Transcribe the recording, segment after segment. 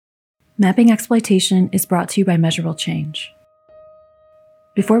Mapping Exploitation is brought to you by Measurable Change.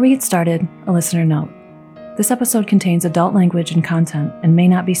 Before we get started, a listener note. This episode contains adult language and content and may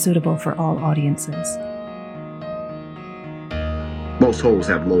not be suitable for all audiences. Most hoes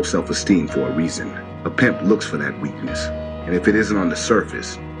have low self-esteem for a reason. A pimp looks for that weakness, and if it isn't on the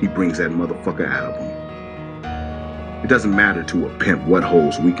surface, he brings that motherfucker out of them. It doesn't matter to a pimp what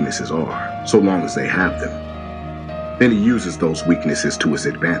hoes' weaknesses are, so long as they have them. Then he uses those weaknesses to his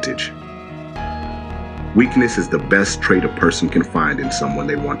advantage. Weakness is the best trait a person can find in someone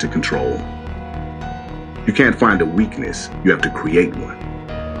they want to control. You can't find a weakness, you have to create one.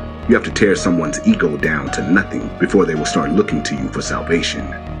 You have to tear someone's ego down to nothing before they will start looking to you for salvation.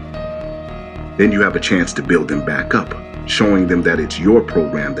 Then you have a chance to build them back up, showing them that it's your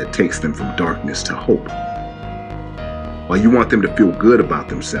program that takes them from darkness to hope. While you want them to feel good about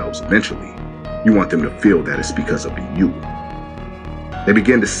themselves eventually, you want them to feel that it's because of you. They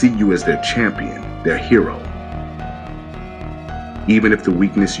begin to see you as their champion, their hero. Even if the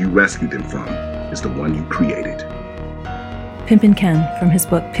weakness you rescued them from is the one you created. Pimpin' Ken from his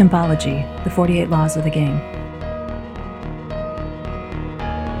book Pimpology, The 48 Laws of the Game.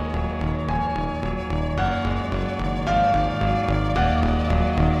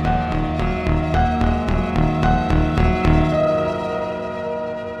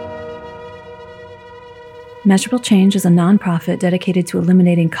 Measurable Change is a nonprofit dedicated to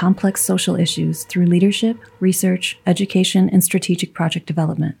eliminating complex social issues through leadership, research, education, and strategic project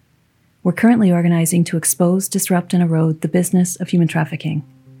development. We're currently organizing to expose, disrupt, and erode the business of human trafficking.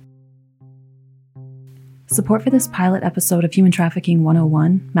 Support for this pilot episode of Human Trafficking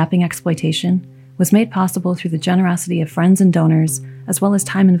 101, Mapping Exploitation, was made possible through the generosity of friends and donors, as well as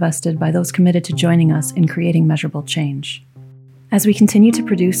time invested by those committed to joining us in creating measurable change. As we continue to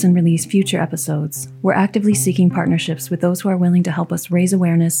produce and release future episodes, we're actively seeking partnerships with those who are willing to help us raise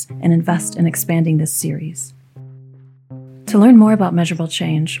awareness and invest in expanding this series. To learn more about Measurable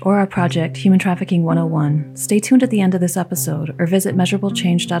Change or our project, Human Trafficking 101, stay tuned at the end of this episode or visit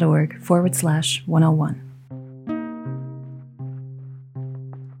measurablechange.org/101.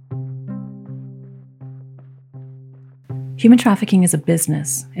 Human trafficking is a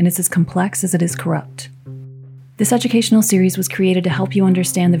business, and it's as complex as it is corrupt. This educational series was created to help you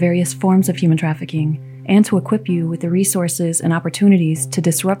understand the various forms of human trafficking and to equip you with the resources and opportunities to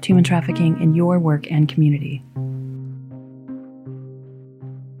disrupt human trafficking in your work and community.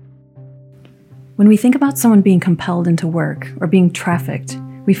 When we think about someone being compelled into work or being trafficked,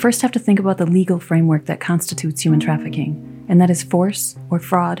 we first have to think about the legal framework that constitutes human trafficking, and that is force or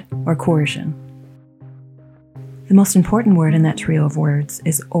fraud or coercion. The most important word in that trio of words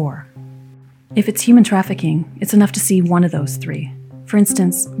is or. If it's human trafficking, it's enough to see one of those three. For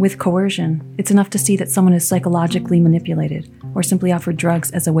instance, with coercion, it's enough to see that someone is psychologically manipulated or simply offered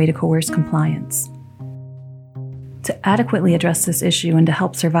drugs as a way to coerce compliance. To adequately address this issue and to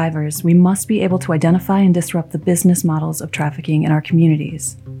help survivors, we must be able to identify and disrupt the business models of trafficking in our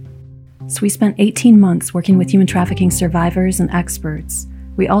communities. So we spent 18 months working with human trafficking survivors and experts.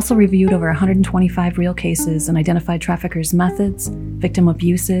 We also reviewed over 125 real cases and identified traffickers' methods, victim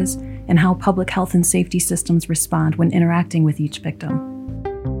abuses, and how public health and safety systems respond when interacting with each victim.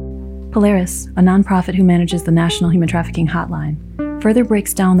 Polaris, a nonprofit who manages the National Human Trafficking Hotline, further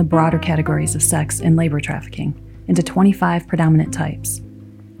breaks down the broader categories of sex and labor trafficking into 25 predominant types.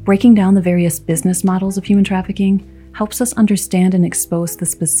 Breaking down the various business models of human trafficking helps us understand and expose the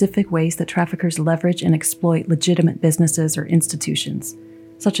specific ways that traffickers leverage and exploit legitimate businesses or institutions,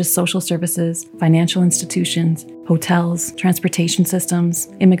 such as social services, financial institutions, hotels, transportation systems,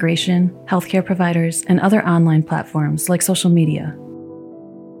 immigration, healthcare providers, and other online platforms like social media.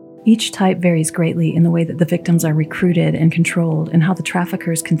 Each type varies greatly in the way that the victims are recruited and controlled and how the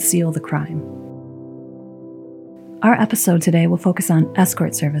traffickers conceal the crime. Our episode today will focus on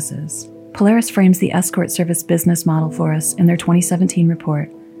escort services. Polaris frames the escort service business model for us in their 2017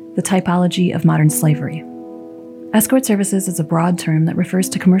 report, The Typology of Modern Slavery. Escort services is a broad term that refers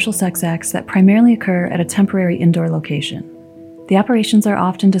to commercial sex acts that primarily occur at a temporary indoor location. The operations are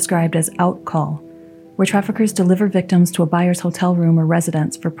often described as out-call, where traffickers deliver victims to a buyer's hotel room or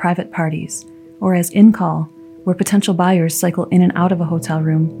residence for private parties, or as in-call, where potential buyers cycle in and out of a hotel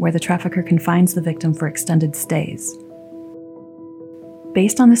room where the trafficker confines the victim for extended stays.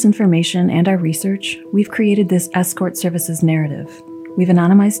 Based on this information and our research, we've created this escort services narrative. We've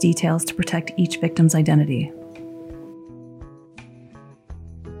anonymized details to protect each victim's identity.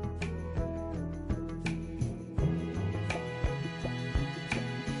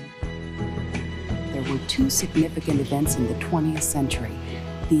 There were two significant events in the 20th century: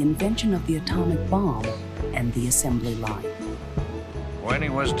 the invention of the atomic bomb and the assembly line. When he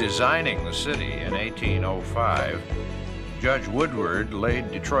was designing the city in 1805, Judge Woodward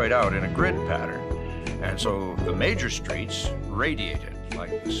laid Detroit out in a grid pattern, and so the major streets radiated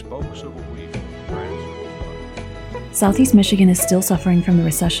like the spokes of a wheel. Southeast Michigan is still suffering from the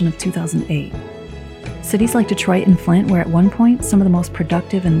recession of 2008. Cities like Detroit and Flint were at one point some of the most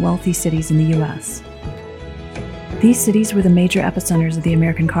productive and wealthy cities in the U.S. These cities were the major epicenters of the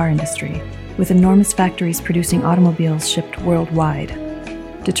American car industry, with enormous factories producing automobiles shipped worldwide.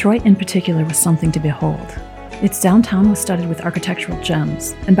 Detroit in particular was something to behold. Its downtown was studded with architectural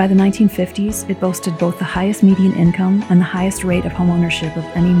gems, and by the 1950s, it boasted both the highest median income and the highest rate of homeownership of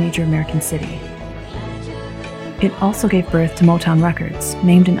any major American city. It also gave birth to Motown Records,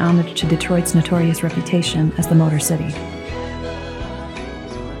 named in homage to Detroit's notorious reputation as the Motor City.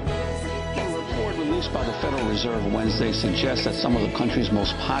 A report released by the Federal Reserve Wednesday suggests that some of the country's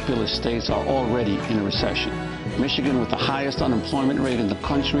most populous states are already in a recession. Michigan, with the highest unemployment rate in the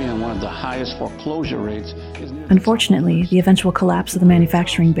country and one of the highest foreclosure rates, is Unfortunately, the eventual collapse of the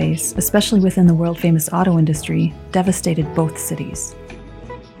manufacturing base, especially within the world-famous auto industry, devastated both cities.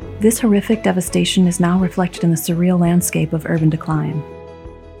 This horrific devastation is now reflected in the surreal landscape of urban decline.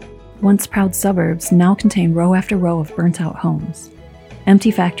 Once proud suburbs now contain row after row of burnt-out homes.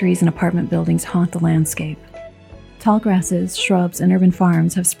 Empty factories and apartment buildings haunt the landscape. Tall grasses, shrubs, and urban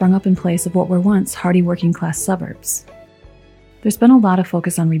farms have sprung up in place of what were once hardy working-class suburbs. There's been a lot of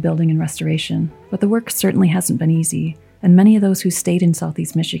focus on rebuilding and restoration, but the work certainly hasn't been easy, and many of those who stayed in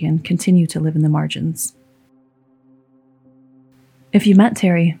Southeast Michigan continue to live in the margins. If you met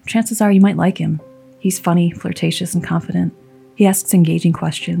Terry, chances are you might like him. He's funny, flirtatious, and confident. He asks engaging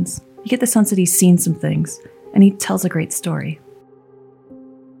questions. You get the sense that he's seen some things, and he tells a great story.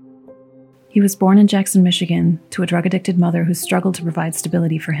 He was born in Jackson, Michigan, to a drug-addicted mother who struggled to provide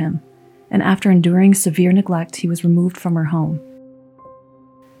stability for him, and after enduring severe neglect, he was removed from her home.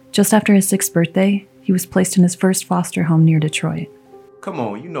 Just after his 6th birthday, he was placed in his first foster home near Detroit. Come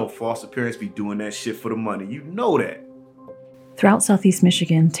on, you know foster parents be doing that shit for the money. You know that. Throughout Southeast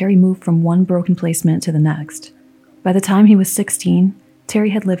Michigan, Terry moved from one broken placement to the next. By the time he was 16,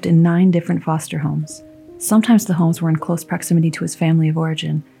 Terry had lived in 9 different foster homes. Sometimes the homes were in close proximity to his family of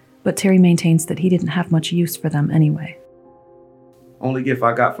origin, but Terry maintains that he didn't have much use for them anyway. Only gift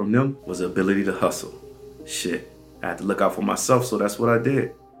I got from them was the ability to hustle. Shit, I had to look out for myself, so that's what I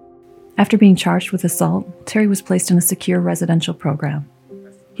did. After being charged with assault, Terry was placed in a secure residential program.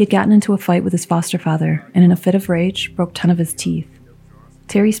 He had gotten into a fight with his foster father, and in a fit of rage, broke 10 of his teeth.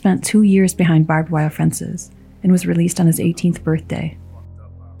 Terry spent 2 years behind barbed wire fences, and was released on his 18th birthday.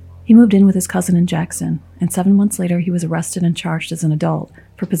 He moved in with his cousin in Jackson, and 7 months later he was arrested and charged as an adult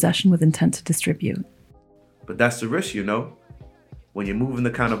for possession with intent to distribute. But that's the risk, you know. When you're moving the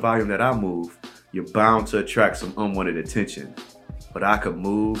kind of volume that I move, you're bound to attract some unwanted attention. But I could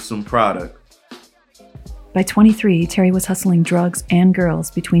move some product. By 23, Terry was hustling drugs and girls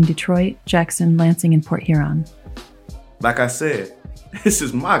between Detroit, Jackson, Lansing, and Port Huron. Like I said, this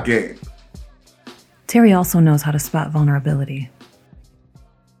is my game. Terry also knows how to spot vulnerability.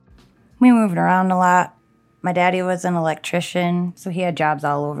 We moved around a lot. My daddy was an electrician, so he had jobs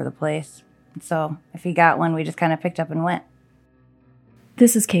all over the place. So if he got one, we just kind of picked up and went.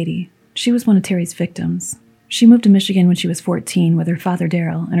 This is Katie. She was one of Terry's victims. She moved to Michigan when she was 14 with her father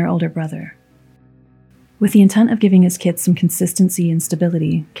Daryl and her older brother. With the intent of giving his kids some consistency and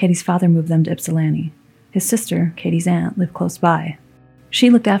stability, Katie's father moved them to Ypsilanti. His sister, Katie's aunt, lived close by. She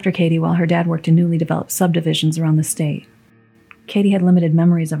looked after Katie while her dad worked in newly developed subdivisions around the state. Katie had limited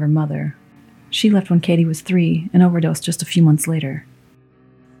memories of her mother. She left when Katie was 3 and overdosed just a few months later.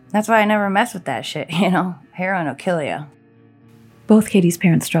 That's why I never mess with that shit, you know? Heroin will kill you. Both Katie's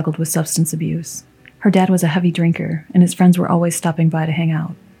parents struggled with substance abuse. Her dad was a heavy drinker, and his friends were always stopping by to hang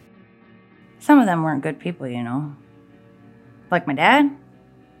out. Some of them weren't good people, you know. Like my dad,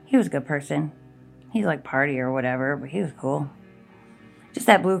 he was a good person. He's like party or whatever, but he was cool. Just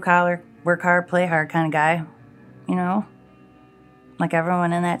that blue collar, work hard, play hard kind of guy, you know? Like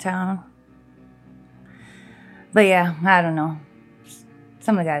everyone in that town. But yeah, I don't know.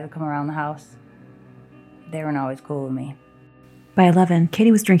 Some of the guys would come around the house. They weren't always cool with me. By 11,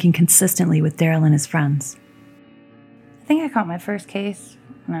 Katie was drinking consistently with Daryl and his friends. I think I caught my first case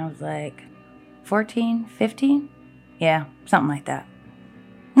when I was like 14, 15? Yeah, something like that.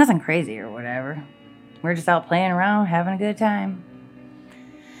 Nothing crazy or whatever. We're just out playing around, having a good time.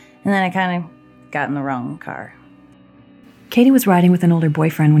 And then I kind of got in the wrong car. Katie was riding with an older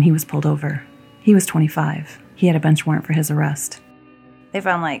boyfriend when he was pulled over. He was 25. He had a bench warrant for his arrest. They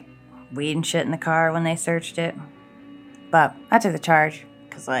found like weed and shit in the car when they searched it. But I took the charge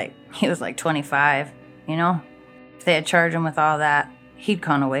because like he was like 25, you know? If they had charged him with all that, He'd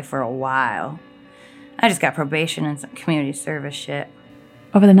gone away for a while. I just got probation and some community service shit.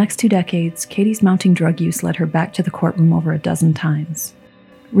 Over the next 2 decades, Katie's mounting drug use led her back to the courtroom over a dozen times.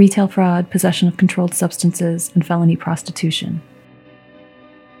 Retail fraud, possession of controlled substances, and felony prostitution.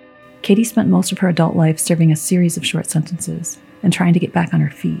 Katie spent most of her adult life serving a series of short sentences and trying to get back on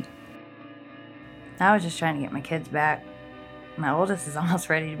her feet. I was just trying to get my kids back. My oldest is almost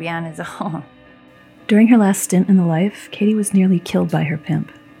ready to be on his own. During her last stint in the life, Katie was nearly killed by her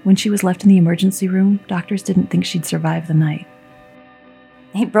pimp. When she was left in the emergency room, doctors didn't think she'd survive the night.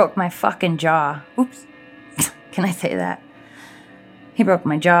 He broke my fucking jaw. Oops. Can I say that? He broke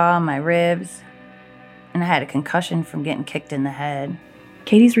my jaw, my ribs, and I had a concussion from getting kicked in the head.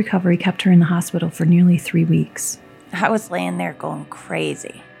 Katie's recovery kept her in the hospital for nearly 3 weeks. I was laying there going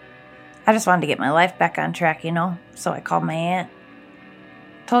crazy. I just wanted to get my life back on track, you know, so I called my aunt.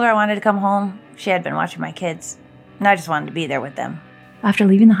 Told her I wanted to come home. She had been watching my kids, and I just wanted to be there with them. After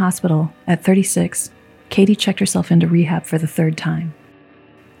leaving the hospital, at 36, Katie checked herself into rehab for the 3rd time.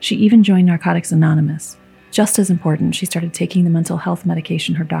 She even joined Narcotics Anonymous. Just as important, she started taking the mental health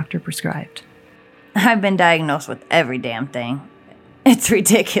medication her doctor prescribed. I've been diagnosed with every damn thing. It's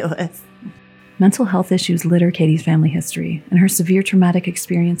ridiculous. Mental health issues litter Katie's family history, and her severe traumatic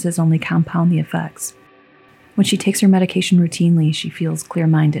experiences only compound the effects. When she takes her medication routinely, she feels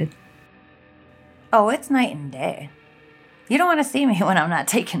clear-minded. Oh, it's night and day. You don't want to see me when I'm not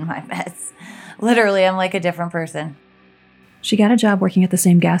taking my meds. Literally, I'm like a different person. She got a job working at the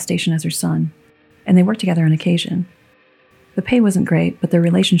same gas station as her son, and they worked together on occasion. The pay wasn't great, but their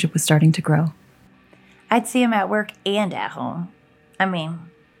relationship was starting to grow. I'd see him at work and at home. I mean,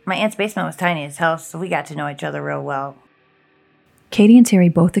 my aunt's basement was tiny as hell, so we got to know each other real well. Katie and Terry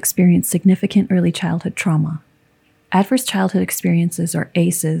both experienced significant early childhood trauma. Adverse childhood experiences, or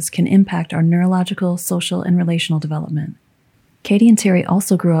ACEs, can impact our neurological, social, and relational development. Katie and Terry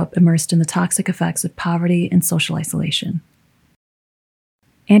also grew up immersed in the toxic effects of poverty and social isolation.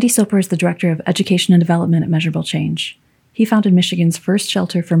 Andy Soper is the Director of Education and Development at Measurable Change. He founded Michigan's first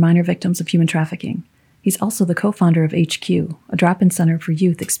shelter for minor victims of human trafficking. He's also the co-founder of HQ, a drop-in center for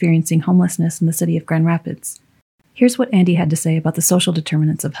youth experiencing homelessness in the city of Grand Rapids. Here's what Andy had to say about the social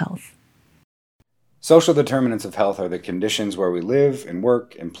determinants of health. Social determinants of health are the conditions where we live and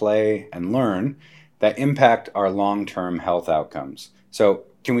work and play and learn that impact our long-term health outcomes. So,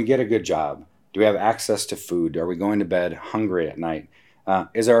 can we get a good job? Do we have access to food? Are we going to bed hungry at night?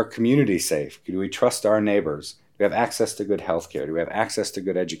 Is our community safe? Do we trust our neighbors? Do we have access to good health care? Do we have access to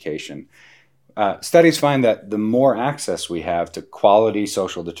good education? Studies find that the more access we have to quality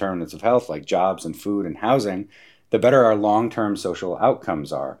social determinants of health, like jobs and food and housing, the better our long-term social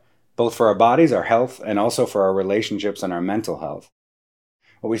outcomes are, both for our bodies, our health, and also for our relationships and our mental health.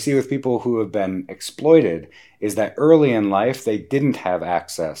 What we see with people who have been exploited is that early in life, they didn't have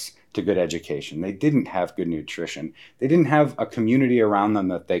access to good education. They didn't have good nutrition. They didn't have a community around them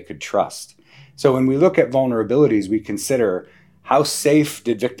that they could trust. So when we look at vulnerabilities, we consider how safe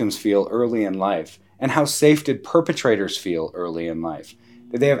did victims feel early in life, and how safe did perpetrators feel early in life?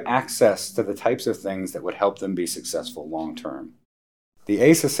 Did they have access to the types of things that would help them be successful long term? The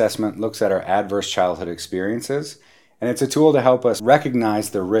ACE assessment looks at our adverse childhood experiences, and it's a tool to help us recognize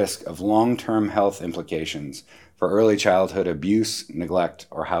the risk of long-term health implications for early childhood abuse, neglect,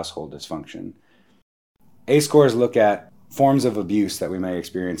 or household dysfunction. ACE scores look at forms of abuse that we may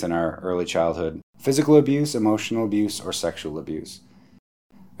experience in our early childhood: physical abuse, emotional abuse, or sexual abuse.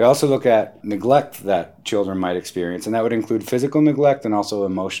 We also look at neglect that children might experience, and that would include physical neglect and also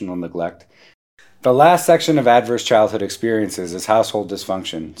emotional neglect. The last section of adverse childhood experiences is household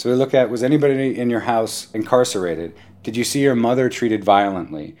dysfunction. So we look at, was anybody in your house incarcerated? Did you see your mother treated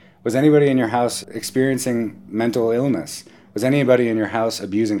violently? Was anybody in your house experiencing mental illness? Was anybody in your house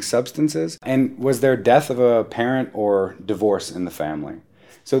abusing substances? And was there death of a parent or divorce in the family?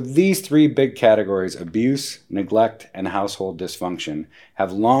 So these 3 big categories, abuse, neglect, and household dysfunction,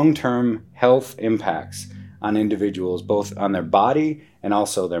 have long-term health impacts on individuals, both on their body and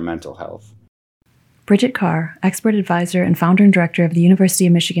also their mental health. Bridget Carr, expert advisor and founder and director of the University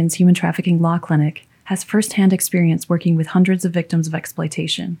of Michigan's Human Trafficking Law Clinic, has firsthand experience working with hundreds of victims of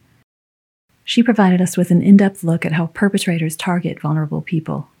exploitation. She provided us with an in-depth look at how perpetrators target vulnerable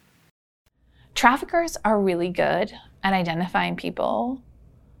people. Traffickers are really good at identifying people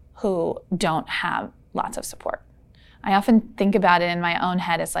who don't have lots of support. I often think about it in my own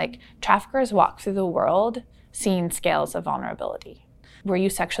head as like, traffickers walk through the world seeing scales of vulnerability. Were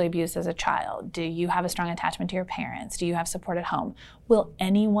you sexually abused as a child? Do you have a strong attachment to your parents? Do you have support at home? Will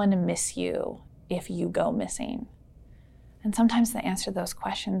anyone miss you if you go missing? And sometimes the answer to those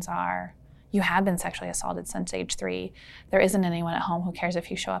questions are You have been sexually assaulted since age 3. There isn't anyone at home who cares if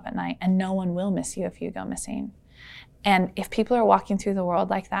you show up at night, and no one will miss you if you go missing. And if people are walking through the world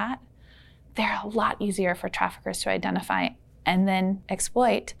like that, they're a lot easier for traffickers to identify and then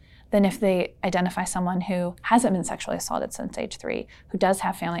exploit than if they identify someone who hasn't been sexually assaulted since age 3, who does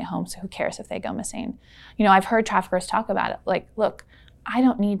have family at home, so who cares if they go missing. You know, I've heard traffickers talk about it, like, look, I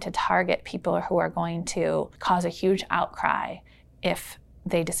don't need to target people who are going to cause a huge outcry if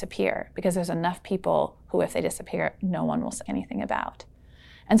they disappear, because there's enough people who, if they disappear, no one will say anything about.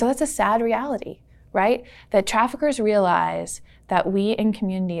 And so that's a sad reality, right? That traffickers realize that we in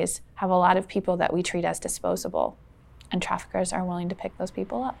communities have a lot of people that we treat as disposable, and traffickers are willing to pick those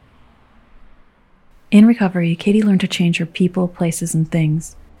people up. In recovery, Katie learned to change her people, places, and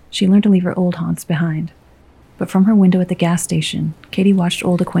things. She learned to leave her old haunts behind. But from her window at the gas station, Katie watched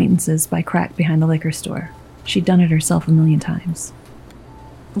old acquaintances buy crack behind the liquor store. She'd done it herself a million times.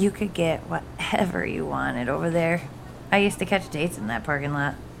 You could get whatever you wanted over there. I used to catch dates in that parking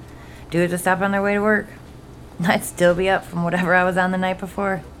lot. Dudes would stop on their way to work. I'd still be up from whatever I was on the night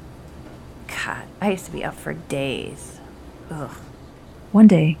before. God, I used to be up for days. Ugh. One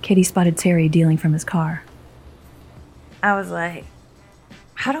day, Katie spotted Terry dealing from his car. I was like,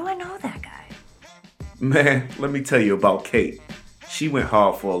 how do I know that guy? Man, let me tell you about Kate. She went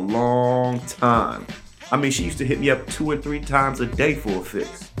hard for a long time. I mean, she used to hit me up 2 or 3 times a day for a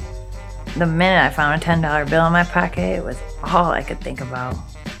fix. The minute I found a $10 bill in my pocket, it was all I could think about.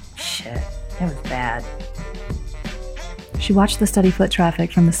 Shit, it was bad. She watched the steady foot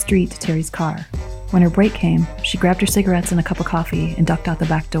traffic from the street to Terry's car. When her break came, she grabbed her cigarettes and a cup of coffee and ducked out the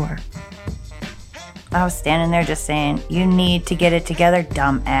back door. I was standing there just saying, you need to get it together,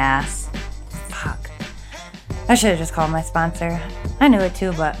 dumb ass. Fuck. I should have just called my sponsor. I knew it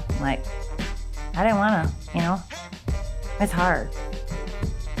too, but, like, I didn't want to, you know? It's hard.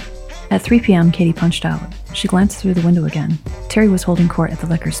 At 3 p.m., Katie punched out. She glanced through the window again. Terry was holding court at the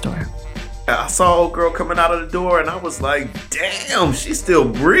liquor store. I saw old girl coming out of the door and I was like, damn, she's still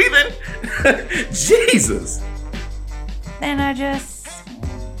breathing? Jesus. Then I just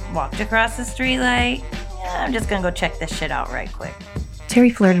walked across the street like, yeah, I'm just gonna go check this shit out right quick. Terry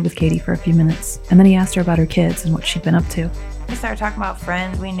flirted with Katie for a few minutes, and then he asked her about her kids and what she'd been up to. We started talking about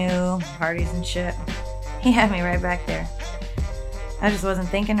friends we knew, parties and shit. He had me right back there. I just wasn't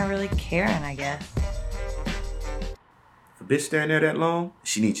thinking or really caring, I guess. If a bitch stand there that long,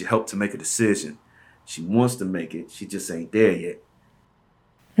 she needs your help to make a decision. She wants to make it, she just ain't there yet.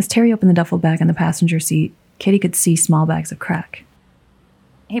 As Terry opened the duffel bag on the passenger seat, Katie could see small bags of crack.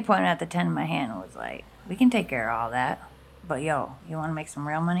 He pointed at the 10 in my hand and was like, we can take care of all that. But yo, you want to make some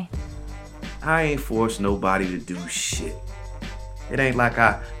real money? I ain't forced nobody to do shit. It ain't like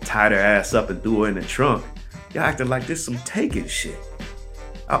I tied her ass up and threw her in the trunk. Y'all acting like this some taking shit.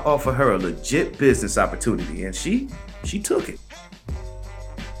 I offered her a legit business opportunity and she took it.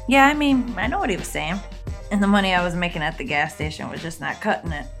 Yeah, I mean, I know what he was saying. And the money I was making at the gas station was just not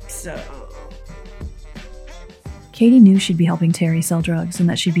cutting it, so... Katie knew she'd be helping Terry sell drugs and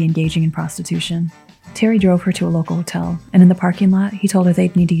that she'd be engaging in prostitution. Terry drove her to a local hotel, and in the parking lot, he told her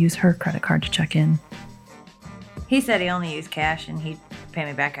they'd need to use her credit card to check in. He said he only used cash and he'd pay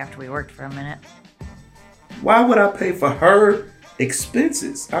me back after we worked for a minute. Why would I pay for her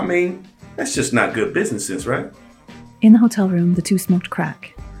expenses? I mean, that's just not good business sense, right? In the hotel room, the two smoked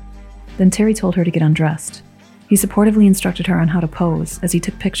crack. Then Terry told her to get undressed. He supportively instructed her on how to pose as he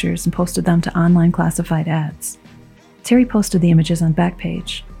took pictures and posted them to online classified ads. Terry posted the images on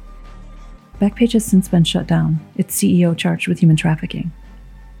Backpage. Backpage has since been shut down, its CEO charged with human trafficking.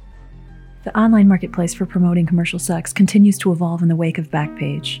 The online marketplace for promoting commercial sex continues to evolve in the wake of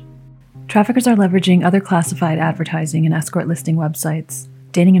Backpage. Traffickers are leveraging other classified advertising and escort listing websites,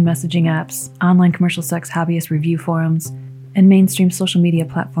 dating and messaging apps, online commercial sex hobbyist review forums, and mainstream social media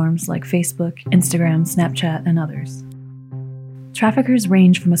platforms like Facebook, Instagram, Snapchat, and others. Traffickers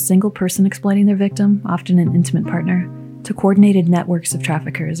range from a single person exploiting their victim, often an intimate partner, to coordinated networks of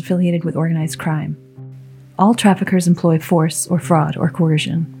traffickers affiliated with organized crime. All traffickers employ force or fraud or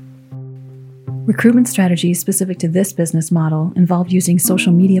coercion. Recruitment strategies specific to this business model involve using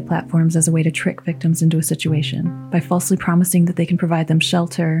social media platforms as a way to trick victims into a situation by falsely promising that they can provide them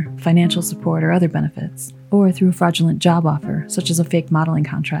shelter, financial support, or other benefits, or through a fraudulent job offer, such as a fake modeling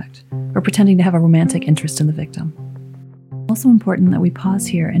contract, or pretending to have a romantic interest in the victim. Also important that we pause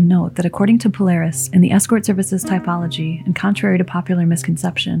here and note that according to Polaris, in the escort services typology, and contrary to popular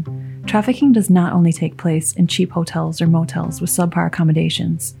misconception, trafficking does not only take place in cheap hotels or motels with subpar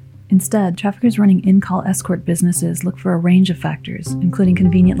accommodations. Instead, traffickers running in-call escort businesses look for a range of factors, including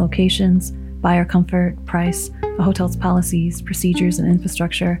convenient locations, buyer comfort, price, a hotel's policies, procedures, and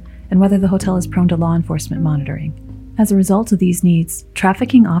infrastructure, and whether the hotel is prone to law enforcement monitoring. As a result of these needs,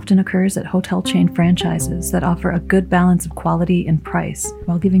 trafficking often occurs at hotel chain franchises that offer a good balance of quality and price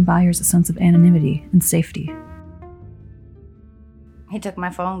while giving buyers a sense of anonymity and safety. He took my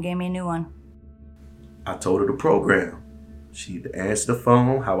phone, gave me a new one. I told her the program. She either answer the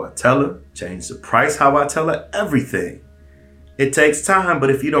phone how I tell her, change the price how I tell her, everything. It takes time, but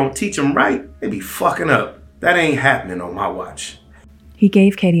if you don't teach them right, they be fucking up. That ain't happening on my watch. He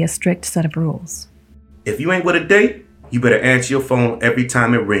gave Katie a strict set of rules. If you ain't with a date, you better answer your phone every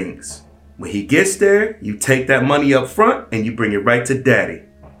time it rings. When he gets there, you take that money up front and you bring it right to daddy.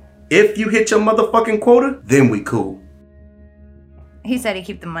 If you hit your motherfucking quota, then we cool. He said he'd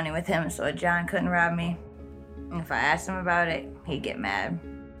keep the money with him so John couldn't rob me. And if I asked him about it, he'd get mad.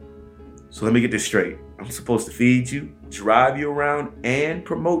 So let me get this straight. I'm supposed to feed you, drive you around, and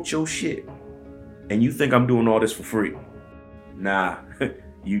promote your shit. And you think I'm doing all this for free? Nah,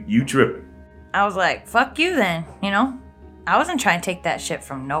 you tripping. I was like, fuck you then, you know? I wasn't trying to take that shit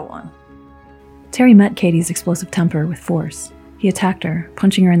from no one. Terry met Katie's explosive temper with force. He attacked her,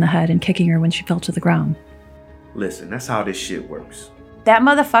 punching her in the head and kicking her when she fell to the ground. Listen, that's how this shit works. That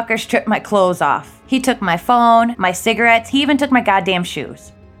motherfucker stripped my clothes off. He took my phone, my cigarettes, he even took my goddamn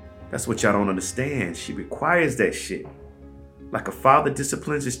shoes. That's what y'all don't understand. She requires that shit. Like a father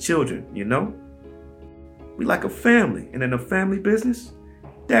disciplines his children, you know? We like a family, and in a family business,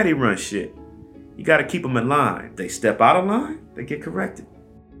 daddy runs shit. You gotta keep them in line. If they step out of line, they get corrected.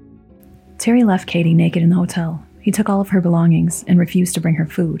 Terry left Katie naked in the hotel. He took all of her belongings and refused to bring her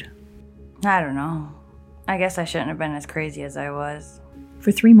food. I don't know. I guess I shouldn't have been as crazy as I was.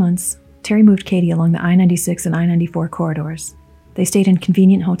 For 3 months, Terry moved Katie along the I-96 and I-94 corridors. They stayed in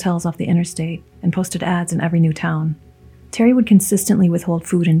convenient hotels off the interstate and posted ads in every new town. Terry would consistently withhold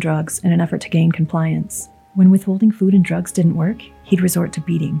food and drugs in an effort to gain compliance. When withholding food and drugs didn't work, he'd resort to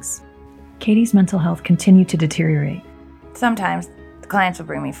beatings. Katie's mental health continued to deteriorate. Sometimes the clients would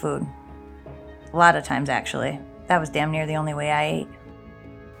bring me food. A lot of times, actually. That was damn near the only way I ate.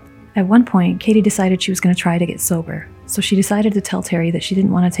 At one point, Katie decided she was going to try to get sober, so she decided to tell Terry that she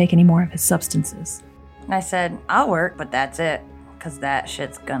didn't want to take any more of his substances. I said, I'll work, but that's it, because that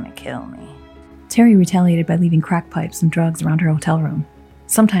shit's gonna kill me. Terry retaliated by leaving crack pipes and drugs around her hotel room.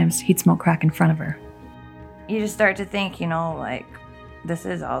 Sometimes he'd smoke crack in front of her. You just start to think, you know, like, this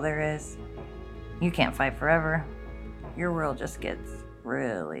is all there is. You can't fight forever. Your world just gets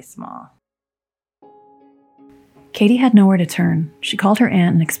really small. Katie had nowhere to turn. She called her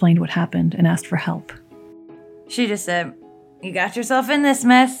aunt and explained what happened and asked for help. She just said, you got yourself in this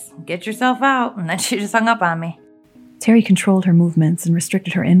mess, get yourself out, and then she just hung up on me. Terry controlled her movements and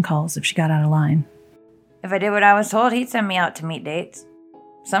restricted her in-calls if she got out of line. If I did what I was told, he'd send me out to meet dates.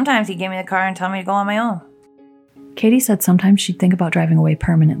 Sometimes he'd give me the car and tell me to go on my own. Katie said sometimes she'd think about driving away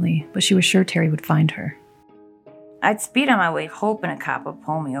permanently, but she was sure Terry would find her. I'd speed on my way hoping a cop would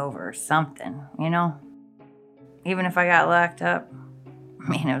pull me over or something, you know? Even if I got locked up, I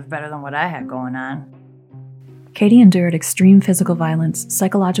mean, it was better than what I had going on. Katie endured extreme physical violence,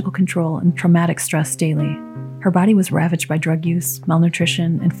 psychological control, and traumatic stress daily. Her body was ravaged by drug use,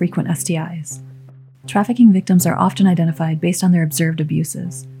 malnutrition, and frequent STIs. Trafficking victims are often identified based on their observed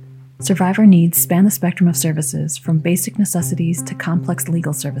abuses. Survivor needs span the spectrum of services, from basic necessities to complex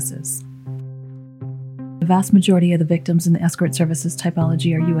legal services. The vast majority of the victims in the escort services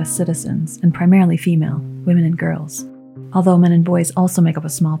typology are U.S. citizens, and primarily female, women and girls, although men and boys also make up a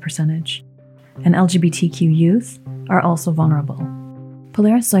small percentage. And LGBTQ youth are also vulnerable.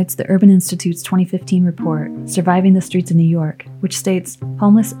 Polaris cites the Urban Institute's 2015 report, Surviving the Streets of New York, which states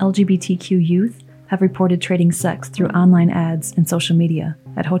homeless LGBTQ youth have reported trading sex through online ads and social media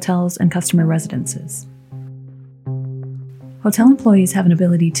at hotels and customer residences. Hotel employees have an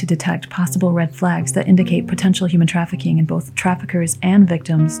ability to detect possible red flags that indicate potential human trafficking in both traffickers and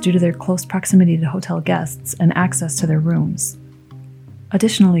victims due to their close proximity to hotel guests and access to their rooms.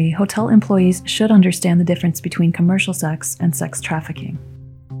 Additionally, hotel employees should understand the difference between commercial sex and sex trafficking.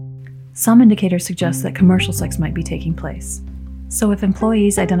 Some indicators suggest that commercial sex might be taking place. So if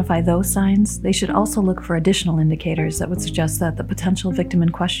employees identify those signs, they should also look for additional indicators that would suggest that the potential victim in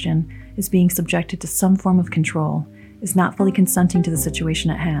question is being subjected to some form of control, is not fully consenting to the situation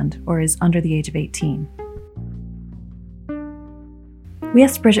at hand, or is under the age of 18. We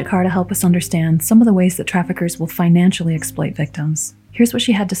asked Bridget Carr to help us understand some of the ways that traffickers will financially exploit victims. Here's what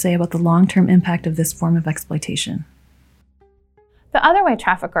she had to say about the long-term impact of this form of exploitation. The other way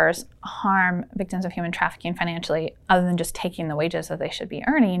traffickers harm victims of human trafficking financially, other than just taking the wages that they should be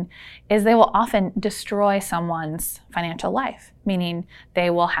earning, is they will often destroy someone's financial life, meaning they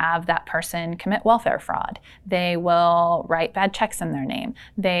will have that person commit welfare fraud. They will write bad checks in their name.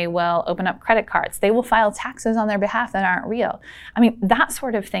 They will open up credit cards. They will file taxes on their behalf that aren't real. I mean, that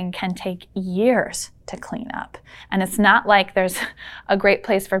sort of thing can take years to clean up. And it's not like there's a great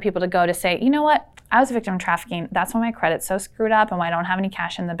place for people to go to say, you know what? I was a victim of trafficking. That's why my credit's so screwed up and why I don't have any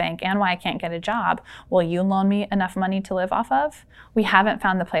cash in the bank and why I can't get a job. Will you loan me enough money to live off of? We haven't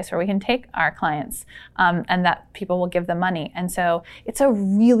found the place where we can take our clients and that people will give them money. And so it's a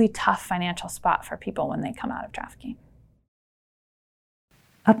really tough financial spot for people when they come out of trafficking.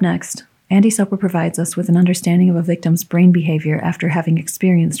 Up next, Andy Soper provides us with an understanding of a victim's brain behavior after having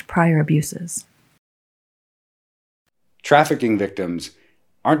experienced prior abuses. Trafficking victims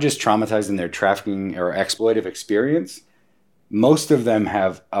aren't just traumatized in their trafficking or exploitative experience. Most of them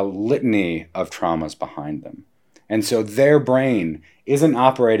have a litany of traumas behind them. And so their brain isn't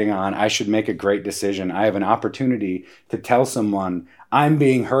operating on, I should make a great decision. I have an opportunity to tell someone, I'm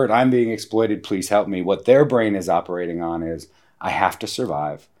being hurt, I'm being exploited, please help me. What their brain is operating on is, I have to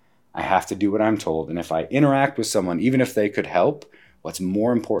survive. I have to do what I'm told. And if I interact with someone, even if they could help, what's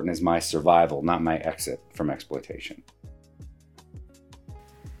more important is my survival, not my exit from exploitation.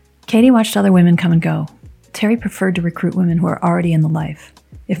 Katie watched other women come and go. Terry preferred to recruit women who were already in the life.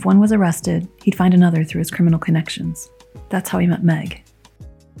 If one was arrested, he'd find another through his criminal connections. That's how he met Meg.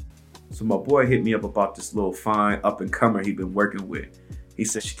 So my boy hit me up about this little fine up-and-comer he'd been working with. He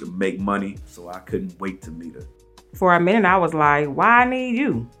said she could make money, so I couldn't wait to meet her. For a minute, I was like, why I need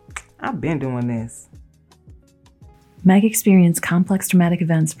you? I've been doing this. Meg experienced complex traumatic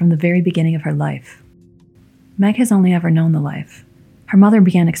events from the very beginning of her life. Meg has only ever known the life. Her mother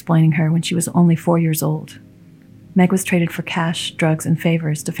began exploiting her when she was only 4 years old. Meg was traded for cash, drugs, and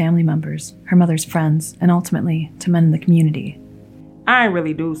favors to family members, her mother's friends, and ultimately to men in the community. I ain't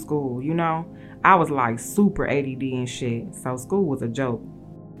really do school, you know? I was like super ADD and shit, so school was a joke.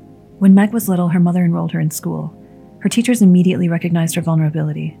 When Meg was little, her mother enrolled her in school. Her teachers immediately recognized her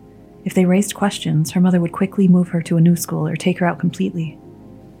vulnerability. If they raised questions, her mother would quickly move her to a new school or take her out completely.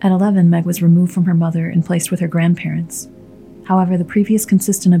 At 11, Meg was removed from her mother and placed with her grandparents. However, the previous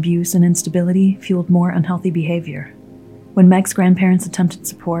consistent abuse and instability fueled more unhealthy behavior. When Meg's grandparents' attempted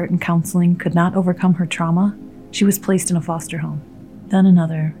support and counseling could not overcome her trauma, she was placed in a foster home. Then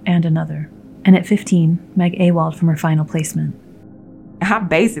another, and another. And at 15, Meg AWOL'd from her final placement. I've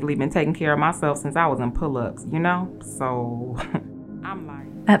basically been taking care of myself since I was in pull-ups, you know? So, I'm like...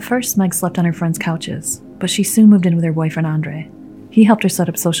 At first, Meg slept on her friends' couches, but she soon moved in with her boyfriend, Andre. He helped her set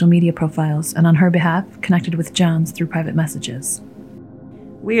up social media profiles and on her behalf connected with Johns through private messages.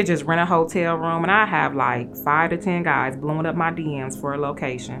 We'd just rent a hotel room and I have like 5 to 10 guys blowing up my DMs for a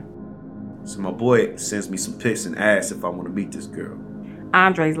location. So my boy sends me some pics and asks if I want to meet this girl.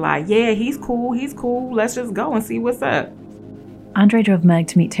 Andre's like, yeah, he's cool. Let's just go and see what's up. Andre drove Meg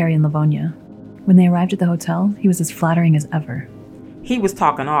to meet Terry in Livonia. When they arrived at the hotel, he was as flattering as ever. He was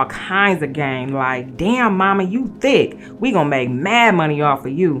talking all kinds of game, like, damn, mama, you thick. We gonna make mad money off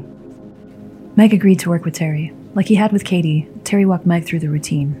of you. Meg agreed to work with Terry. Like he had with Katie, Terry walked Meg through the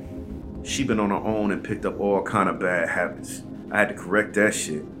routine. She been on her own and picked up all kind of bad habits. I had to correct that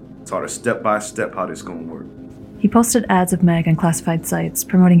shit. Taught her step by step how this gonna work. He posted ads of Meg on classified sites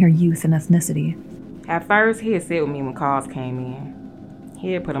promoting her youth and ethnicity. At first, he'd sit with me when calls came in.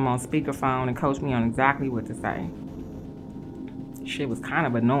 He'd put them on speakerphone and coach me on exactly what to say. Shit was kind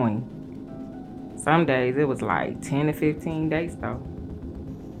of annoying. Some days it was like 10 to 15 days though.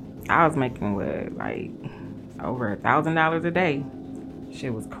 I was making like over $1,000 a day.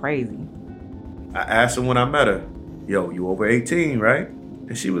 Shit was crazy. I asked her when I met her, yo, you over 18, right?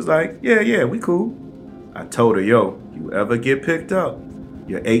 And she was like, yeah, we cool. I told her, yo, you ever get picked up,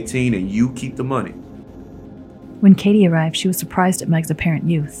 you're 18 and you keep the money. When Katie arrived, she was surprised at Meg's apparent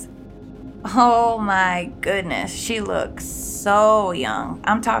youth. Oh my goodness, she looks so young.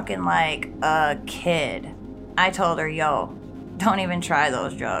 I'm talking like a kid. I told her, yo, don't even try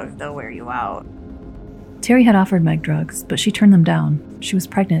those drugs. They'll wear you out. Terry had offered Meg drugs, but she turned them down. She was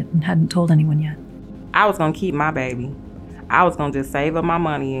pregnant and hadn't told anyone yet. I was gonna keep my baby. I was gonna just save up my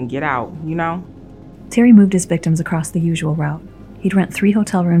money and get out, you know? Terry moved his victims across the usual route. He'd rent 3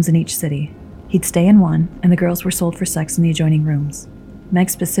 hotel rooms in each city. He'd stay in one, and the girls were sold for sex in the adjoining rooms. Meg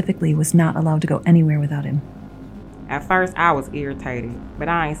specifically was not allowed to go anywhere without him. At first, I was irritated, but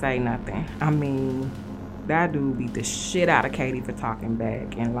I ain't say nothing. I mean, that dude beat the shit out of Katie for talking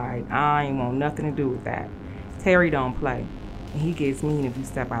back, and like, I ain't want nothing to do with that. Terry don't play, and he gets mean if you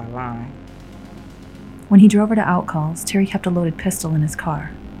step out of line. When he drove her to outcalls, Terry kept a loaded pistol in his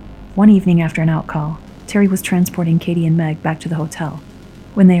car. One evening after an outcall, Terry was transporting Katie and Meg back to the hotel.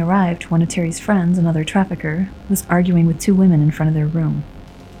 When they arrived, one of Terry's friends, another trafficker, was arguing with two women in front of their room.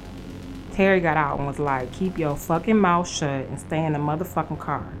 Terry got out and was like, keep your fucking mouth shut and stay in the motherfucking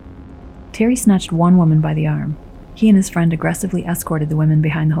car. Terry snatched one woman by the arm. He and his friend aggressively escorted the women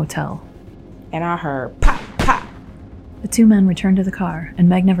behind the hotel. And I heard pop, pop. The two men returned to the car, and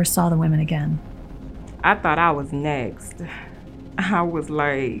Meg never saw the women again. I thought I was next. I was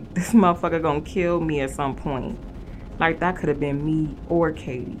like, this motherfucker gonna kill me at some point. Like, that could have been me or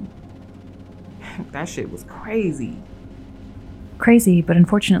Katie. That shit was crazy. Crazy, but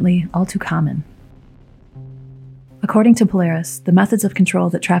unfortunately, all too common. According to Polaris, the methods of control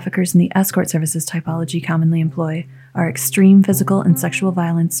that traffickers in the escort services typology commonly employ are extreme physical and sexual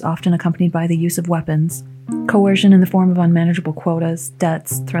violence, often accompanied by the use of weapons, coercion in the form of unmanageable quotas,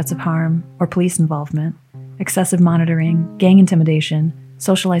 debts, threats of harm, or police involvement, excessive monitoring, gang intimidation,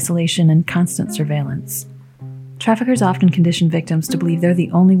 social isolation, and constant surveillance. Traffickers often condition victims to believe they're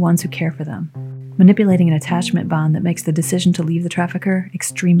the only ones who care for them, manipulating an attachment bond that makes the decision to leave the trafficker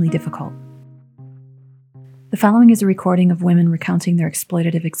extremely difficult. The following is a recording of women recounting their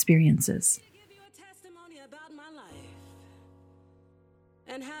exploitative experiences.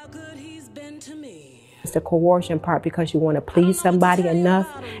 It's the coercion part because you want to please somebody enough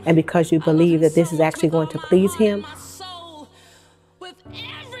and because you believe that this is actually going to please him.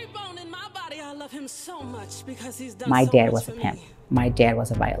 My dad was a pimp. My dad was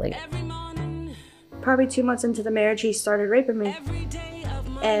a violator. Probably 2 months into the marriage, he started raping me.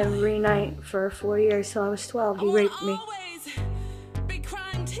 Every night for 4 years till I was 12, he raped me.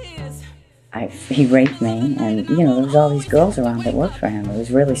 He raped me, and there was all these girls around that worked for him. It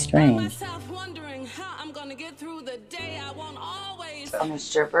was really strange. I'm a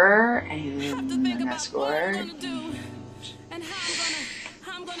stripper and an escort.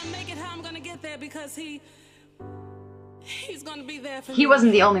 He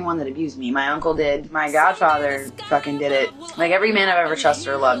wasn't the only one that abused me. My uncle did. My godfather fucking did it. Like, every man I've ever trusted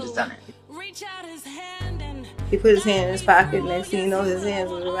or loved has done it. He put his hand in his pocket, next thing you know, his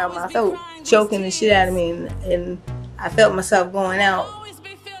hands was around my throat, choking the shit out of me, and I felt myself going out.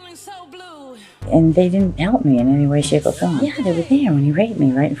 And they didn't help me in any way, shape, or form. Yeah, they were there when he raped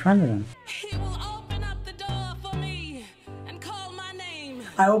me right in front of them.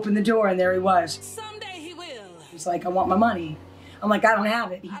 I opened the door and there he was. He's like, I want my money. I'm like, I don't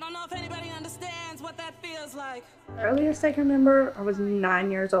have it. I don't know if anybody understands what that feels like. The earliest I can remember, I was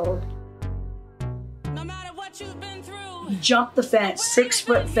 9 years old. No matter what you've been through. He jumped the fence,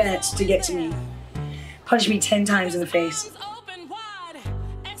 6-foot fence to get to me. Punched me 10 times in the face.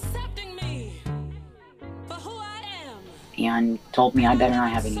 And told me I better not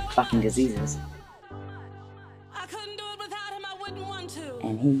have any fucking diseases.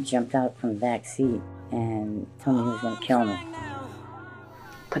 And he jumped out from the back seat and told me he was going to kill me.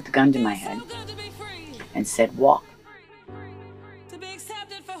 Put the gun to my head and said, walk. To be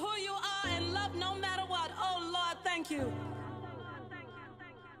accepted for who you are and loved no matter what. Oh Lord, thank you.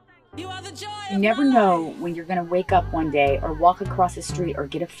 You are the joy. You never know when you're going to wake up one day or walk across the street or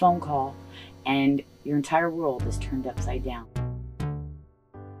get a phone call and your entire world is turned upside down.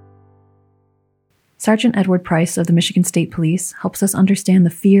 Sergeant Edward Price of the Michigan State Police helps us understand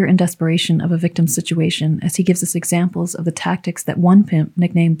the fear and desperation of a victim's situation as he gives us examples of the tactics that one pimp,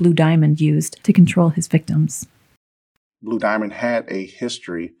 nicknamed Blue Diamond, used to control his victims. Blue Diamond had a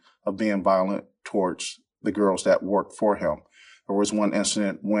history of being violent towards the girls that worked for him. There was one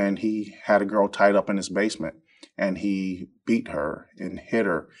incident when he had a girl tied up in his basement and he beat her and hit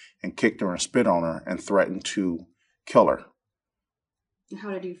her and kicked her and spit on her and threatened to kill her. How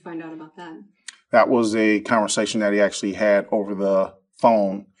did you find out about that? That was a conversation that he actually had over the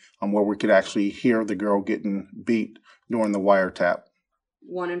phone where we could actually hear the girl getting beat during the wiretap.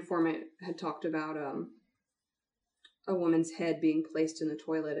 One informant had talked about a woman's head being placed in the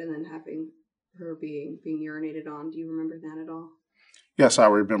toilet and then having her being urinated on. Do you remember that at all? Yes, I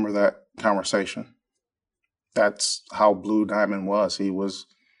remember that conversation. That's how Blue Diamond was. He was,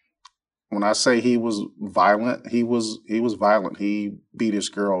 when I say he was violent, he was violent. He beat his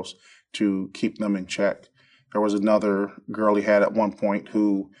girls to keep them in check. There was another girl he had at one point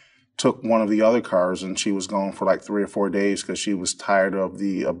who took one of the other cars and she was gone for like 3 or 4 days because she was tired of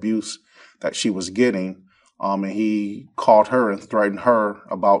the abuse that she was getting. And he called her and threatened her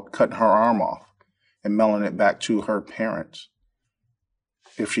about cutting her arm off and mailing it back to her parents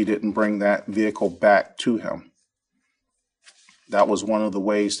if she didn't bring that vehicle back to him. That was one of the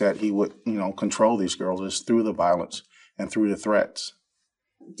ways that he would, control these girls, is through the violence and through the threats.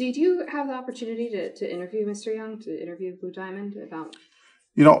 Did you have the opportunity to interview Mr. Young, to interview Blue Diamond about?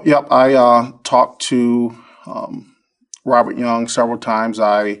 Yep, I talked to Robert Young several times.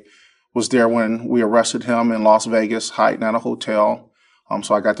 I was there when we arrested him in Las Vegas, hiding at a hotel.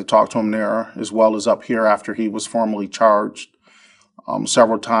 So I got to talk to him there as well as up here after he was formally charged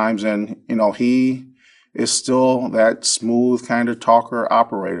several times. And, he is still that smooth kind of talker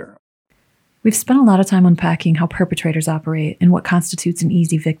operator. We've spent a lot of time unpacking how perpetrators operate and what constitutes an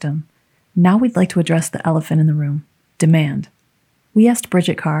easy victim. Now we'd like to address the elephant in the room, demand. We asked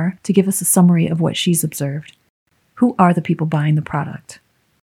Bridget Carr to give us a summary of what she's observed. Who are the people buying the product?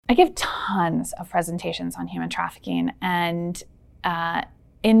 I give tons of presentations on human trafficking, and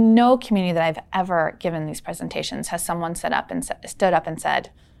in no community that I've ever given these presentations has someone stood up and said,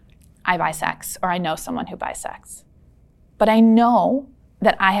 I buy sex, or I know someone who buys sex. But I know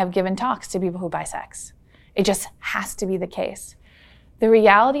that I have given talks to people who buy sex. It just has to be the case. The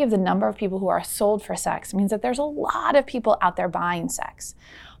reality of the number of people who are sold for sex means that there's a lot of people out there buying sex.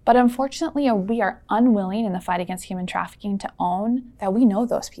 But unfortunately, we are unwilling in the fight against human trafficking to own that we know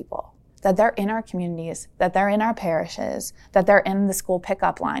those people, that they're in our communities, that they're in our parishes, that they're in the school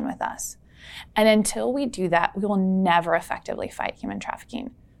pickup line with us. And until we do that, we will never effectively fight human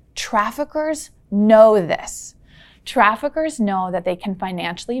trafficking. Traffickers know this. Traffickers know that they can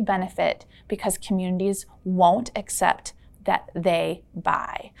financially benefit because communities won't accept that they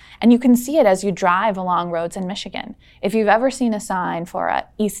buy. And you can see it as you drive along roads in Michigan. If you've ever seen a sign for a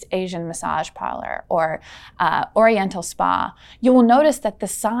East Asian massage parlor or Oriental spa, you will notice that the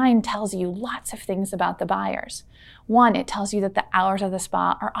sign tells you lots of things about the buyers. One, it tells you that the hours of the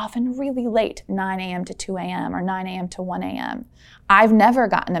spa are often really late, 9 a.m. to 2 a.m. or 9 a.m. to 1 a.m. I've never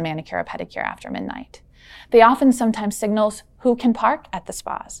gotten a manicure or pedicure after midnight. They often sometimes signals who can park at the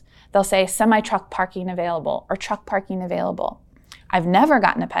spas. They'll say semi-truck parking available or truck parking available. I've never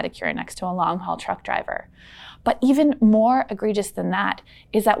gotten a pedicure next to a long-haul truck driver. But even more egregious than that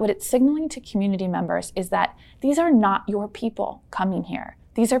is that what it's signaling to community members is that these are not your people coming here.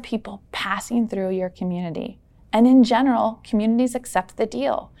 These are people passing through your community. And in general, communities accept the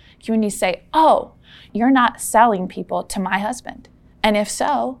deal. Communities say, oh, you're not selling people to my husband. And if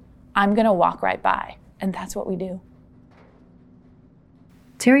so, I'm gonna walk right by. And that's what we do.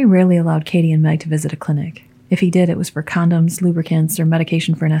 Terry rarely allowed Katie and Meg to visit a clinic. If he did, it was for condoms, lubricants, or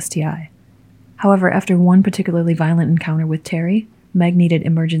medication for an STI. However, after one particularly violent encounter with Terry, Meg needed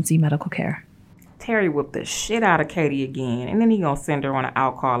emergency medical care. Terry whooped the shit out of Katie again, and then he gonna send her on an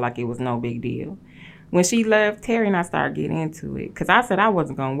out call like it was no big deal. When she left, Terry and I started getting into it, because I said I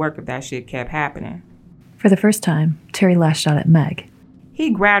wasn't gonna work if that shit kept happening. For the first time, Terry lashed out at Meg. He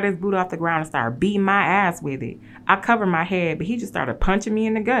grabbed his boot off the ground and started beating my ass with it. I covered my head, but he just started punching me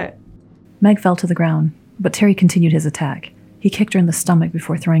in the gut. Meg fell to the ground, but Terry continued his attack. He kicked her in the stomach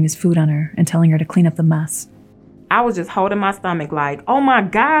before throwing his food on her and telling her to clean up the mess. I was just holding my stomach like, oh my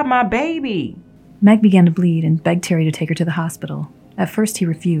God, my baby. Meg began to bleed and begged Terry to take her to the hospital. At first he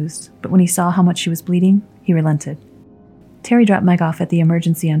refused, but when he saw how much she was bleeding, he relented. Terry dropped Meg off at the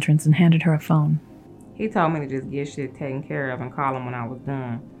emergency entrance and handed her a phone. He told me to just get shit taken care of and call him when I was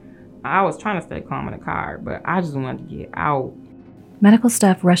done. I was trying to stay calm in the car, but I just wanted to get out. Medical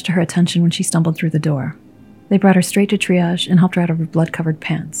staff rushed to her attention when she stumbled through the door. They brought her straight to triage and helped her out of her blood-covered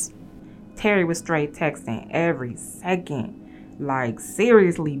pants. Terry was straight texting every second, like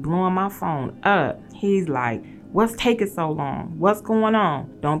seriously blowing my phone up. He's like, what's taking so long? What's going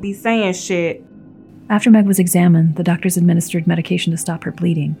on? Don't be saying shit. After Meg was examined, the doctors administered medication to stop her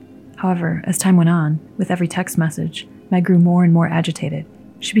bleeding. However, as time went on, with every text message, Meg grew more and more agitated.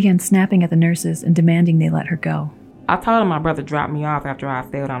 She began snapping at the nurses and demanding they let her go. I told him my brother dropped me off after I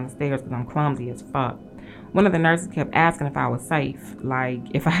fell down the stairs because I'm clumsy as fuck. One of the nurses kept asking if I was safe, like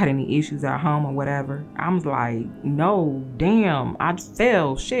if I had any issues at home or whatever. I was like, no, damn, I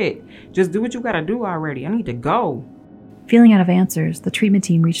fell, shit. Just do what you gotta do already. I need to go. Feeling out of answers, the treatment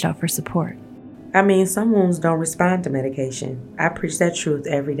team reached out for support. I mean, some wounds don't respond to medication. I preach that truth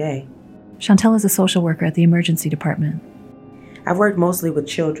every day. Chantel is a social worker at the emergency department. I've worked mostly with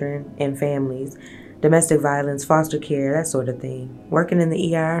children and families, domestic violence, foster care, that sort of thing. Working in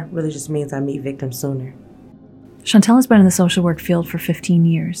the ER really just means I meet victims sooner. Chantel has been in the social work field for 15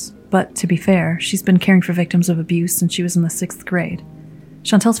 years, but to be fair, she's been caring for victims of abuse since she was in the 6th grade.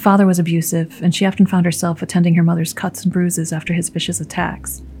 Chantel's father was abusive, and she often found herself attending her mother's cuts and bruises after his vicious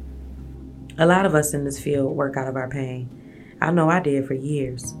attacks. A lot of us in this field work out of our pain. I know I did for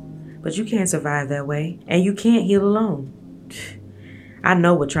years. But you can't survive that way, and you can't heal alone. I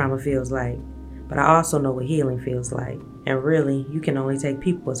know what trauma feels like, but I also know what healing feels like. And really, you can only take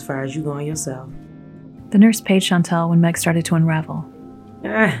people as far as you go on yourself. The nurse paid Chantel when Meg started to unravel.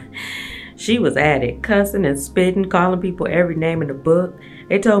 She was at it, cussing and spitting, calling people every name in the book.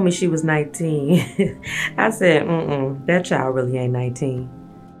 They told me she was 19. I said, that child really ain't 19.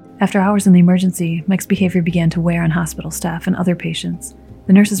 After hours in the emergency, Meg's behavior began to wear on hospital staff and other patients.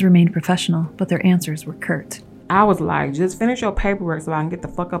 The nurses remained professional, but their answers were curt. I was like, just finish your paperwork so I can get the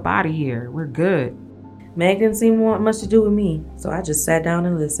fuck up out of here. We're good. Meg didn't seem to want much to do with me, so I just sat down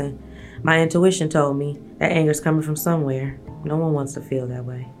and listened. My intuition told me that anger's coming from somewhere. No one wants to feel that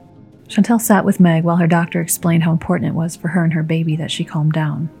way. Chantel sat with Meg while her doctor explained how important it was for her and her baby that she calm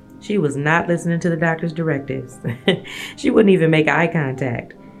down. She was not listening to the doctor's directives. She wouldn't even make eye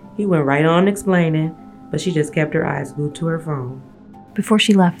contact. He went right on explaining, but she just kept her eyes glued to her phone. Before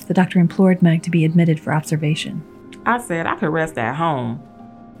she left, the doctor implored Meg to be admitted for observation. I said I could rest at home.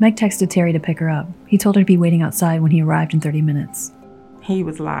 Meg texted Terry to pick her up. He told her to be waiting outside when he arrived in 30 minutes. He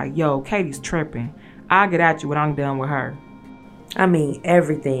was like, yo, Katie's tripping. I'll get at you when I'm done with her. I mean,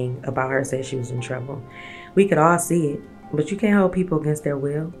 everything about her said she was in trouble. We could all see it, but you can't hold people against their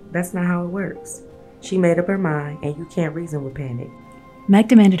will. That's not how it works. She made up her mind, and you can't reason with panic. Meg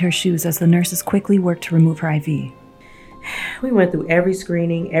demanded her shoes as the nurses quickly worked to remove her IV. We went through every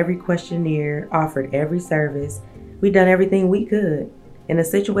screening, every questionnaire, offered every service. We done everything we could. In a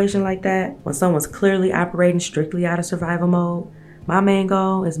situation like that, when someone's clearly operating strictly out of survival mode, my main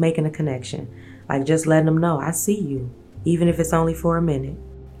goal is making a connection. Like just letting them know, I see you, even if it's only for a minute.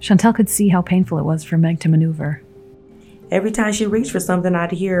 Chantel could see how painful it was for Meg to maneuver. Every time she reached for something,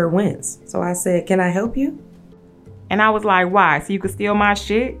 I'd hear her wince. So I said, can I help you? And I was like, why? So you could steal my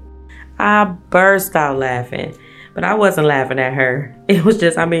shit? I burst out laughing. But I wasn't laughing at her. It was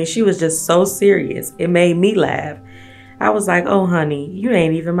just, she was just so serious. It made me laugh. I was like, oh, honey, you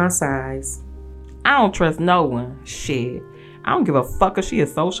ain't even my size. I don't trust no one. Shit. I don't give a fuck if she a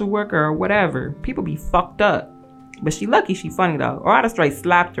social worker or whatever. People be fucked up. But she lucky she funny though. Or I'd have straight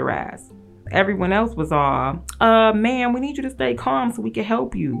slapped her ass. Everyone else was all, man, we need you to stay calm so we can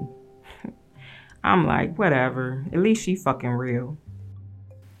help you. I'm like, whatever. At least she fucking real.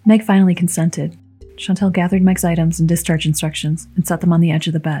 Meg finally consented. Chantel gathered Meg's items and discharge instructions and set them on the edge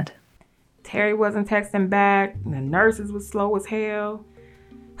of the bed. Terry wasn't texting back. The nurses was slow as hell.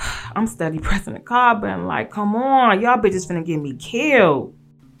 I'm steady pressing the call button like, come on, y'all bitches finna get me killed.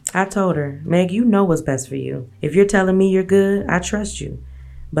 I told her, Meg, you know what's best for you. If you're telling me you're good, I trust you.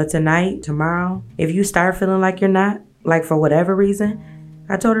 But tonight, tomorrow, if you start feeling like you're not, like for whatever reason,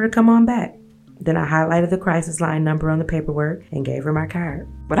 I told her to come on back. Then I highlighted the crisis line number on the paperwork and gave her my card.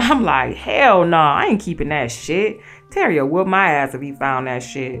 But I'm like, hell no, I ain't keeping that shit. Terry will whoop my ass if he found that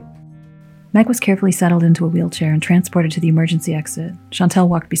shit. Meg was carefully settled into a wheelchair and transported to the emergency exit. Chantel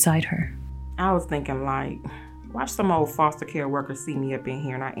walked beside her. I was thinking like, watch some old foster care worker see me up in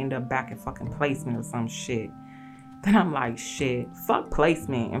here and I end up back in fucking placement or some shit. Then I'm like, shit, fuck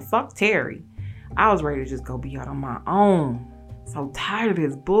placement and fuck Terry. I was ready to just go be out on my own. So tired of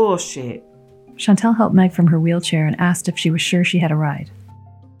this bullshit. Chantel helped Meg from her wheelchair and asked if she was sure she had a ride.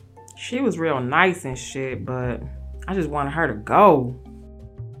 She was real nice and shit, but I just wanted her to go.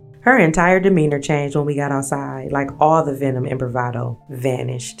 Her entire demeanor changed when we got outside, like all the venom and bravado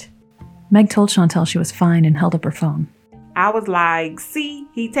vanished. Meg told Chantel she was fine and held up her phone. I was like, see,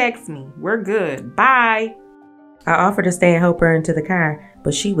 he texted me. We're good. Bye. I offered to stay and help her into the car,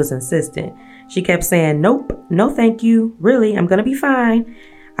 but she was insistent. She kept saying, nope, no thank you. Really, I'm gonna be fine.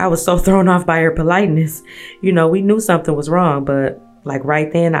 I was so thrown off by her politeness. You know, we knew something was wrong, but like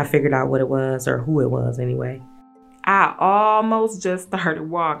right then I figured out what it was, or who it was anyway. I almost just started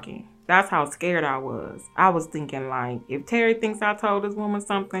walking. That's how scared I was. I was thinking like, if Terry thinks I told this woman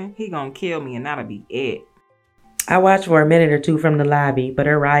something, he gonna kill me and that'll be it. I watched for a minute or two from the lobby, but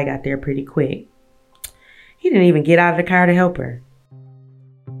her ride got there pretty quick. He didn't even get out of the car to help her.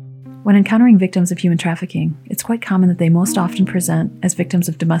 When encountering victims of human trafficking, it's quite common that they most often present as victims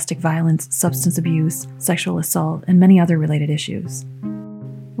of domestic violence, substance abuse, sexual assault, and many other related issues.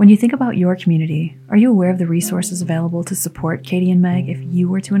 When you think about your community, are you aware of the resources available to support Katie and Meg if you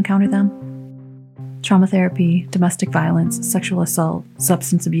were to encounter them? Trauma therapy, domestic violence, sexual assault,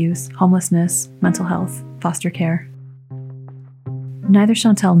 substance abuse, homelessness, mental health, foster care. Neither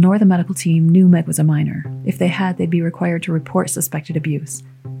Chantel nor the medical team knew Meg was a minor. If they had, they'd be required to report suspected abuse.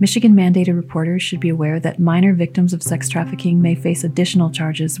 Michigan-mandated reporters should be aware that minor victims of sex trafficking may face additional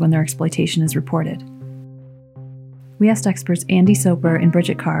charges when their exploitation is reported. We asked experts Andy Soper and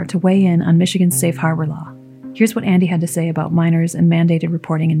Bridget Carr to weigh in on Michigan's safe harbor law. Here's what Andy had to say about minors and mandated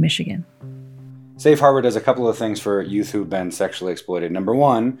reporting in Michigan. Safe Harbor does a couple of things for youth who've been sexually exploited. Number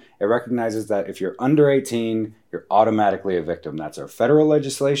one, it recognizes that if you're under 18, you're automatically a victim. That's our federal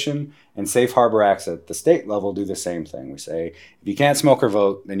legislation, and Safe Harbor Acts at the state level do the same thing. We say, if you can't smoke or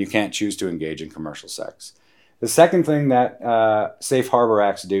vote, then you can't choose to engage in commercial sex. The second thing that Safe Harbor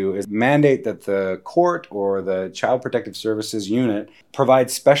Acts do is mandate that the court or the Child Protective Services unit provide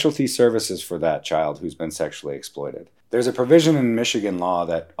specialty services for that child who's been sexually exploited. There's a provision in Michigan law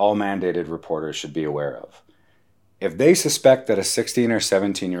that all mandated reporters should be aware of. If they suspect that a 16 or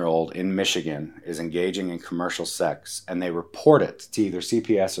 17-year-old in Michigan is engaging in commercial sex and they report it to either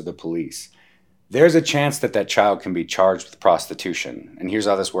CPS or the police, there's a chance that that child can be charged with prostitution. And here's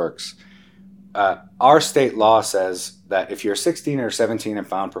how this works. Our state law says that if you're 16 or 17 and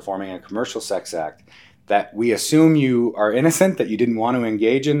found performing a commercial sex act, that we assume you are innocent, that you didn't want to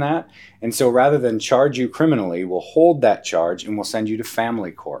engage in that. And so rather than charge you criminally, we'll hold that charge and we'll send you to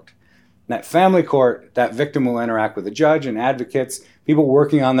family court. And at family court, that victim will interact with a judge and advocates, people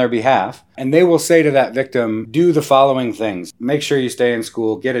working on their behalf, and they will say to that victim, do the following things. Make sure you stay in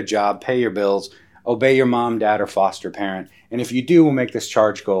school, get a job, pay your bills, obey your mom, dad, or foster parent. And if you do, we'll make this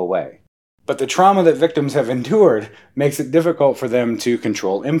charge go away. But the trauma that victims have endured makes it difficult for them to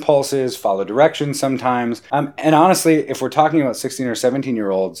control impulses, follow directions sometimes. And honestly, if we're talking about 16 or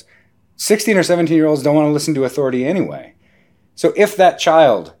 17-year-olds, 16 or 17-year-olds don't want to listen to authority anyway. So if that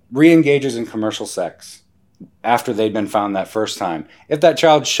child re-engages in commercial sex after they've been found that first time, if that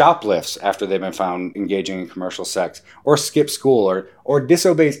child shoplifts after they've been found engaging in commercial sex, or skips school, or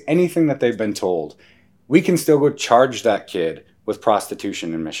disobeys anything that they've been told, we can still go charge that kid with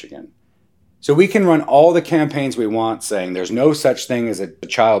prostitution in Michigan. So we can run all the campaigns we want saying there's no such thing as a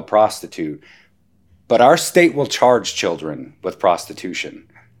child prostitute, but our state will charge children with prostitution.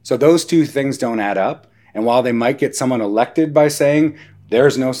 So those two things don't add up. And while they might get someone elected by saying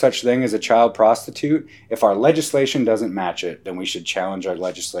there's no such thing as a child prostitute, if our legislation doesn't match it, then we should challenge our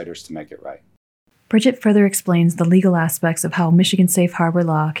legislators to make it right. Bridget further explains the legal aspects of how Michigan's Safe Harbor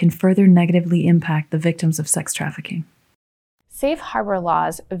law can further negatively impact the victims of sex trafficking. Safe harbor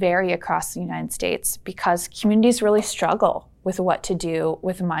laws vary across the United States because communities really struggle with what to do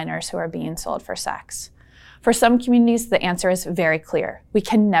with minors who are being sold for sex. For some communities, the answer is very clear. We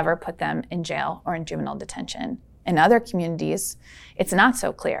can never put them in jail or in juvenile detention. In other communities, it's not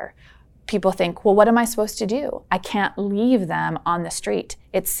so clear. People think, well, what am I supposed to do? I can't leave them on the street.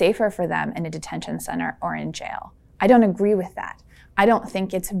 It's safer for them in a detention center or in jail. I don't agree with that. I don't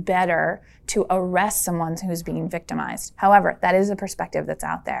think it's better to arrest someone who's being victimized. However, that is a perspective that's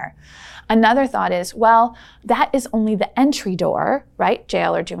out there. Another thought is, well, that is only the entry door, right?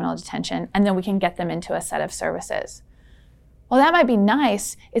 Jail or juvenile detention, and then we can get them into a set of services. Well, that might be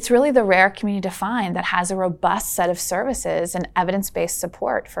nice. It's really the rare community to find that has a robust set of services and evidence-based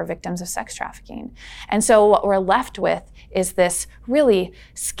support for victims of sex trafficking. And so what we're left with is this really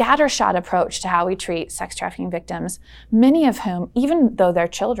scattershot approach to how we treat sex trafficking victims, many of whom, even though they're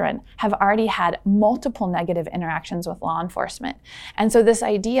children, have already had multiple negative interactions with law enforcement. And so this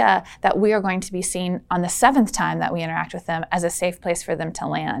idea that we are going to be seen on the 7th time that we interact with them as a safe place for them to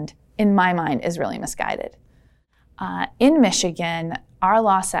land, in my mind, is really misguided. In Michigan, our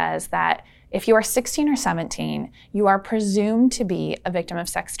law says that if you are 16 or 17, you are presumed to be a victim of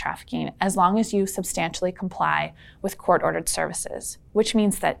sex trafficking as long as you substantially comply with court-ordered services, which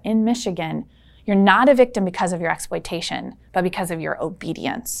means that in Michigan, you're not a victim because of your exploitation, but because of your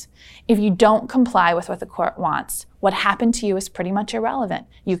obedience. If you don't comply with what the court wants, what happened to you is pretty much irrelevant.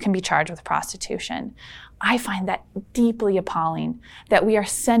 You can be charged with prostitution. I find that deeply appalling, that we are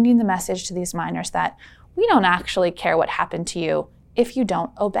sending the message to these minors that we don't actually care what happened to you if you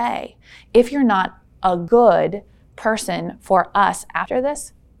don't obey. If you're not a good person for us after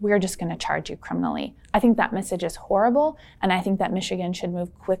this, we're just going to charge you criminally. I think that message is horrible, and I think that Michigan should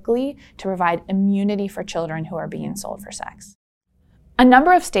move quickly to provide immunity for children who are being sold for sex. A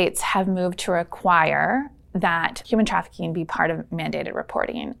number of states have moved to require that human trafficking be part of mandated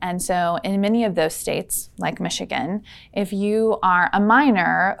reporting. And so in many of those states, like Michigan, if you are a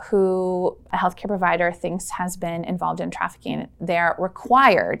minor who a healthcare provider thinks has been involved in trafficking, they're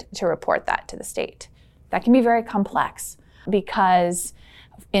required to report that to the state. That can be very complex because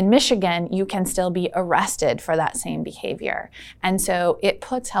in Michigan, you can still be arrested for that same behavior. And so it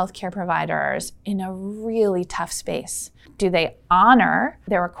puts healthcare providers in a really tough space. Do they honor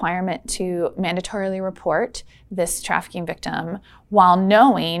their requirement to mandatorily report this trafficking victim while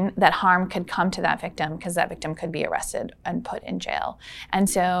knowing that harm could come to that victim because that victim could be arrested and put in jail? And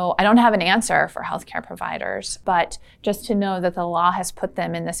so I don't have an answer for healthcare providers, but just to know that the law has put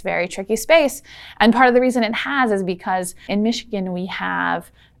them in this very tricky space. And part of the reason it has is because in Michigan we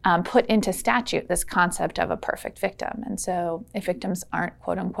have put into statute this concept of a perfect victim. And so if victims aren't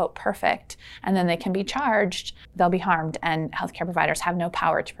quote unquote perfect and then they can be charged, they'll be harmed, and healthcare providers have no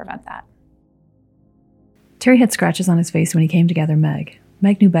power to prevent that. Terry had scratches on his face when he came to gather Meg.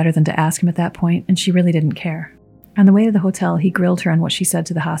 Meg knew better than to ask him at that point, and she really didn't care. On the way to the hotel, he grilled her on what she said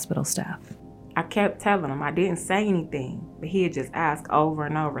to the hospital staff. I kept telling him I didn't say anything, but he'd just ask over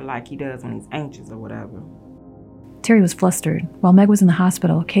and over like he does when he's anxious or whatever. Terry was flustered. While Meg was in the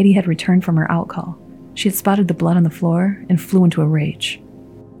hospital, Katie had returned from her out call. She had spotted the blood on the floor and flew into a rage.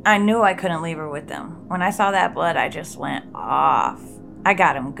 I knew I couldn't leave her with them. When I saw that blood, I just went off. I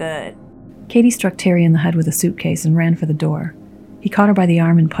got him good. Katie struck Terry in the head with a suitcase and ran for the door. He caught her by the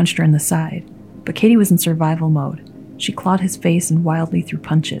arm and punched her in the side. But Katie was in survival mode. She clawed his face and wildly threw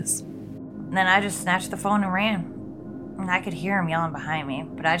punches. Then I just snatched the phone and ran. And I could hear him yelling behind me,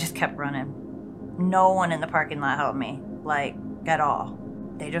 but I just kept running. No one in the parking lot helped me, like, at all.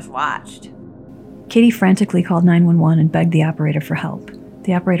 They just watched. Katie frantically called 911 and begged the operator for help.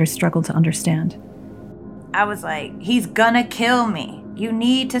 The operator struggled to understand. I was like, he's gonna kill me. You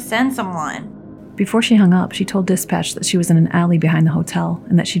need to send someone. Before she hung up, she told dispatch that she was in an alley behind the hotel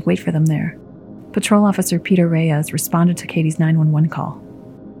and that she'd wait for them there. Patrol Officer Peter Reyes responded to Katie's 911 call.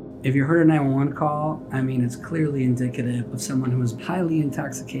 If you heard a 911 call, it's clearly indicative of someone who is highly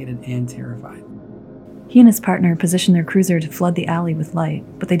intoxicated and terrified. He and his partner positioned their cruiser to flood the alley with light,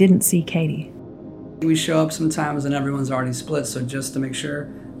 but they didn't see Katie. We show up sometimes and everyone's already split, so just to make sure,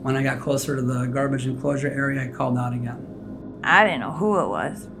 when I got closer to the garbage enclosure area, I called out again. I didn't know who it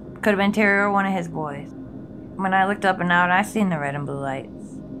was. Could have been Terry or one of his boys. When I looked up and out, I seen the red and blue lights.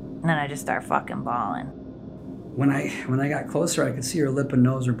 And then I just started fucking bawling. When I got closer, I could see her lip and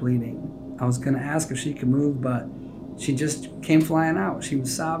nose were bleeding. I was going to ask if she could move, but she just came flying out. She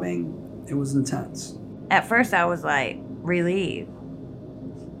was sobbing. It was intense. At first, I was like, relieved.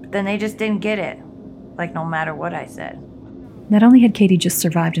 But then they just didn't get it. Like, no matter what I said. Not only had Katie just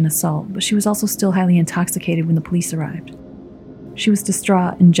survived an assault, but she was also still highly intoxicated when the police arrived. She was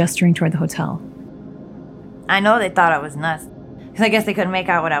distraught and gesturing toward the hotel. I know they thought I was nuts, because I guess they couldn't make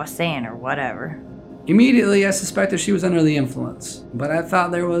out what I was saying or whatever. Immediately, I suspected she was under the influence, but I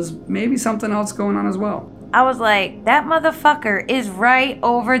thought there was maybe something else going on as well. I was like, that motherfucker is right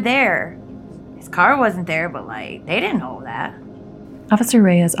over there. His car wasn't there, but they didn't know that. Officer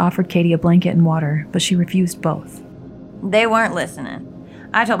Reyes offered Katie a blanket and water, but she refused both. They weren't listening.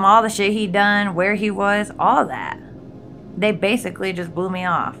 I told them all the shit he'd done, where he was, all that. They basically just blew me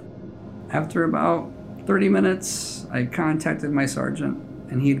off. After about 30 minutes, I contacted my sergeant,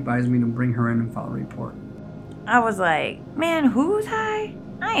 and he advised me to bring her in and file a report. I was like, man, who's high?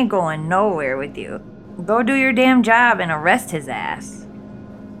 I ain't going nowhere with you. Go do your damn job and arrest his ass.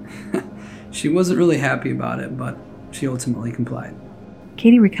 She wasn't really happy about it, but she ultimately complied.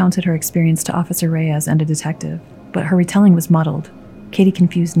 Katie recounted her experience to Officer Reyes and a detective, but her retelling was muddled. Katie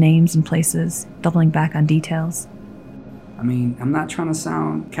confused names and places, doubling back on details. I'm not trying to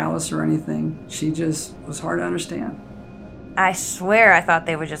sound callous or anything. She just was hard to understand. I swear I thought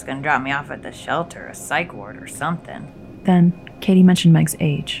they were just going to drop me off at the shelter, a psych ward or something. Then, Katie mentioned Meg's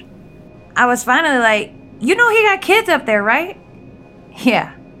age. I was finally like, you know he got kids up there, right?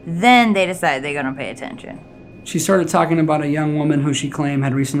 Yeah. Then they decided they're going to pay attention. She started talking about a young woman who she claimed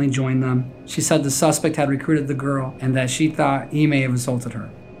had recently joined them. She said the suspect had recruited the girl and that she thought he may have assaulted her.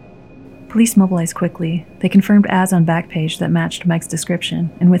 Police mobilized quickly. They confirmed ads on Backpage that matched Meg's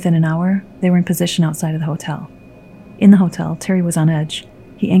description, and within an hour, they were in position outside of the hotel. In the hotel, Terry was on edge.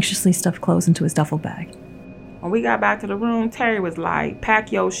 He anxiously stuffed clothes into his duffel bag. When we got back to the room, Terry was like,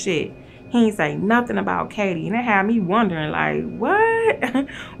 pack your shit. He ain't say nothing about Katie, and it had me wondering, what?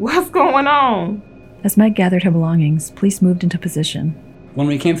 What's going on? As Meg gathered her belongings, police moved into position. When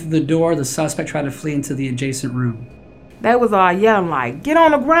we came through the door, the suspect tried to flee into the adjacent room. They was all yelling like, get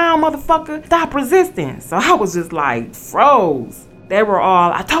on the ground, motherfucker. Stop resisting. So I was just like, froze. They were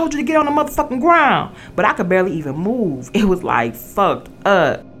all, I told you to get on the motherfucking ground. But I could barely even move. It was like fucked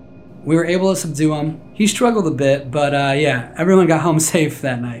up. We were able to subdue him. He struggled a bit, but everyone got home safe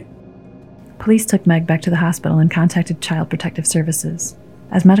that night. Police took Meg back to the hospital and contacted Child Protective Services.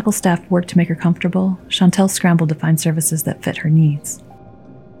 As medical staff worked to make her comfortable, Chantel scrambled to find services that fit her needs.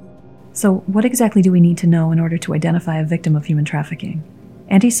 So, what exactly do we need to know in order to identify a victim of human trafficking?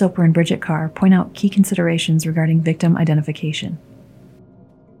 Andy Soper and Bridget Carr point out key considerations regarding victim identification.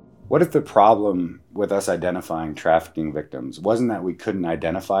 What if the problem with us identifying trafficking victims wasn't that we couldn't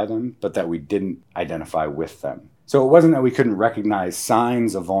identify them, but that we didn't identify with them? So it wasn't that we couldn't recognize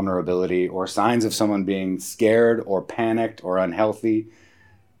signs of vulnerability or signs of someone being scared or panicked or unhealthy.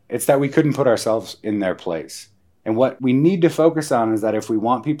 It's that we couldn't put ourselves in their place. And what we need to focus on is that if we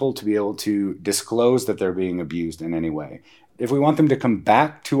want people to be able to disclose that they're being abused in any way, if we want them to come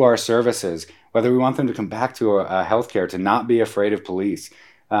back to our services, whether we want them to come back to healthcare, to not be afraid of police,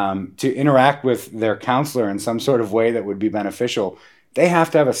 to interact with their counselor in some sort of way that would be beneficial, they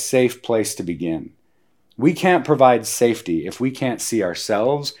have to have a safe place to begin. We can't provide safety if we can't see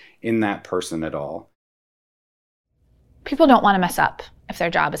ourselves in that person at all. People don't want to mess up if their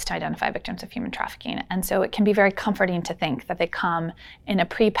job is to identify victims of human trafficking. And so it can be very comforting to think that they come in a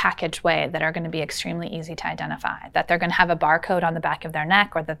pre-packaged way that are going to be extremely easy to identify, that they're going to have a barcode on the back of their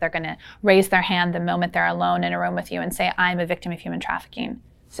neck, or that they're going to raise their hand the moment they're alone in a room with you and say, I'm a victim of human trafficking.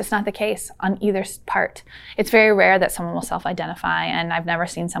 It's just not the case on either part. It's very rare that someone will self-identify, and I've never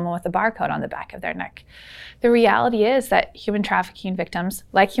seen someone with a barcode on the back of their neck. The reality is that human trafficking victims,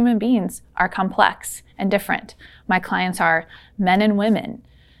 like human beings, are complex and different. My clients are men and women,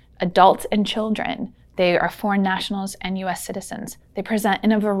 adults and children. They are foreign nationals and US citizens. They present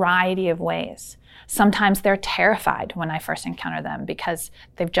in a variety of ways. Sometimes they're terrified when I first encounter them because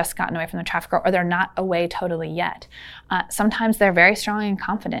they've just gotten away from the trafficker, or they're not away totally yet. Sometimes they're very strong and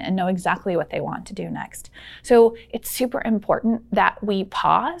confident and know exactly what they want to do next. So it's super important that we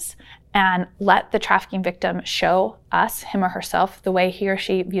pause and let the trafficking victim show us, him or herself, the way he or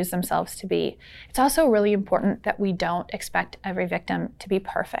she views themselves to be. It's also really important that we don't expect every victim to be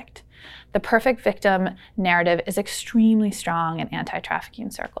perfect. The perfect victim narrative is extremely strong in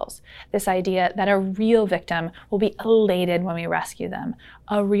anti-trafficking circles. This idea that a real victim will be elated when we rescue them.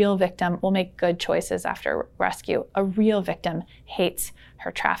 A real victim will make good choices after rescue. A real victim hates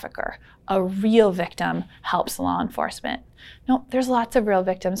her trafficker. A real victim helps law enforcement. No, there's lots of real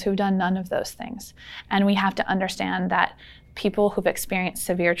victims who've done none of those things. And we have to understand that people who've experienced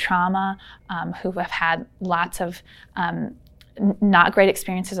severe trauma, who have had lots of not great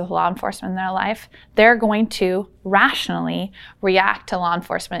experiences with law enforcement in their life, they're going to rationally react to law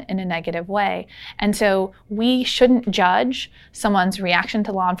enforcement in a negative way. And so we shouldn't judge someone's reaction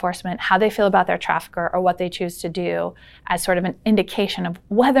to law enforcement, how they feel about their trafficker, or what they choose to do as sort of an indication of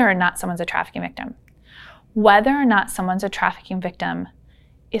whether or not someone's a trafficking victim. Whether or not someone's a trafficking victim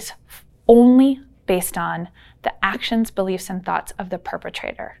is only based on the actions, beliefs, and thoughts of the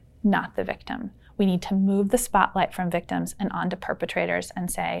perpetrator, not the victim. We need to move the spotlight from victims and onto perpetrators and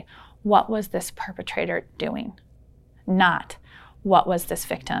say, what was this perpetrator doing? Not, what was this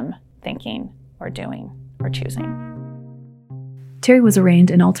victim thinking or doing or choosing? Terry was arraigned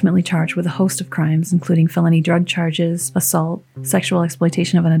and ultimately charged with a host of crimes, including felony drug charges, assault, sexual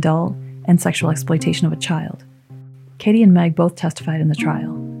exploitation of an adult, and sexual exploitation of a child. Katie and Meg both testified in the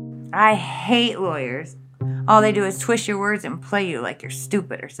trial. I hate lawyers. All they do is twist your words and play you like you're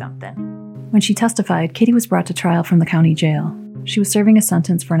stupid or something. When she testified, Katie was brought to trial from the county jail. She was serving a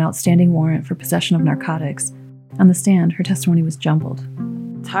sentence for an outstanding warrant for possession of narcotics. On the stand, her testimony was jumbled.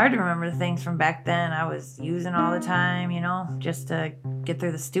 It's hard to remember the things from back then I was using all the time, just to get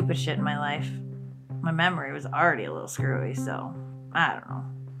through the stupid shit in my life. My memory was already a little screwy, so I don't know.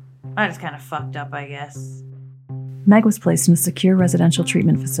 I just kind of fucked up, I guess. Meg was placed in a secure residential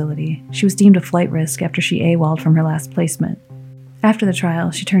treatment facility. She was deemed a flight risk after she AWOL'd from her last placement. After the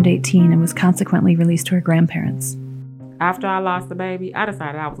trial, she turned 18 and was consequently released to her grandparents. After I lost the baby, I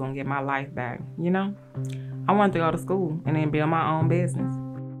decided I was going to get my life back, I wanted to go to school and then build my own business.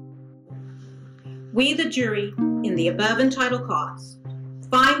 We, the jury, in the above entitled cause,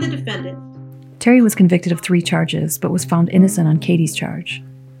 find the defendant. Terry was convicted of 3 charges, but was found innocent on Katie's charge.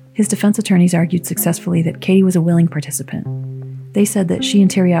 His defense attorneys argued successfully that Katie was a willing participant. They said that she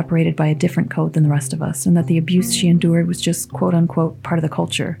and Terry operated by a different code than the rest of us, and that the abuse she endured was just quote-unquote part of the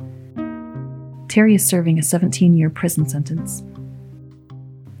culture. Terry is serving a 17-year prison sentence.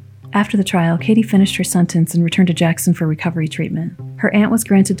 After the trial, Katie finished her sentence and returned to Jackson for recovery treatment. Her aunt was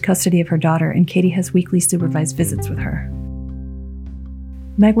granted custody of her daughter, and Katie has weekly supervised visits with her.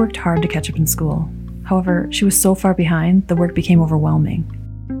 Meg worked hard to catch up in school. However, she was so far behind, the work became overwhelming.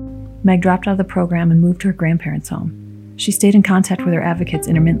 Meg dropped out of the program and moved to her grandparents' home. She stayed in contact with her advocates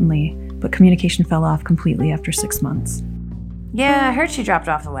intermittently, but communication fell off completely after 6 months. Yeah, I heard she dropped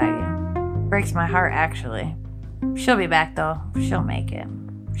off the wagon. Breaks my heart, actually. She'll be back, though. She'll make it.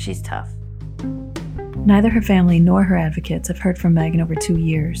 She's tough. Neither her family nor her advocates have heard from Meg in over 2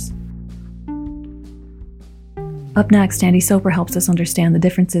 years. Up next, Andy Soper helps us understand the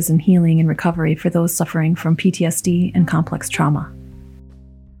differences in healing and recovery for those suffering from PTSD and complex trauma.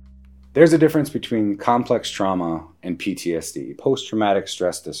 There's a difference between complex trauma and PTSD, post-traumatic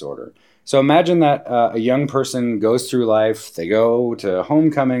stress disorder. So imagine that a young person goes through life, they go to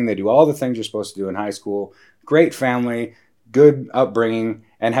homecoming, they do all the things you're supposed to do in high school, great family, good upbringing,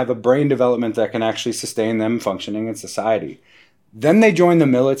 and have a brain development that can actually sustain them functioning in society. Then they join the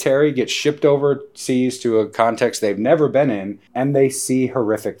military, get shipped overseas to a context they've never been in, and they see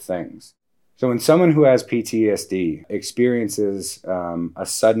horrific things. So when someone who has PTSD experiences a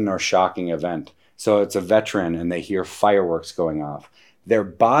sudden or shocking event, so it's a veteran and they hear fireworks going off, their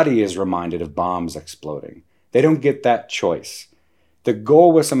body is reminded of bombs exploding. They don't get that choice. The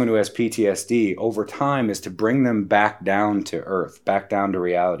goal with someone who has PTSD over time is to bring them back down to earth, back down to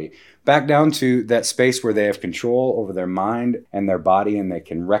reality, back down to that space where they have control over their mind and their body, and they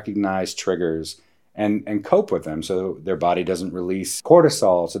can recognize triggers and cope with them, so their body doesn't release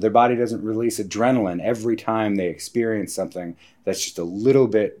cortisol, so their body doesn't release adrenaline every time they experience something that's just a little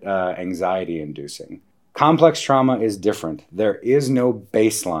bit anxiety-inducing. Complex trauma is different. There is no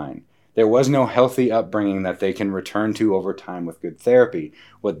baseline. There was no healthy upbringing that they can return to over time with good therapy.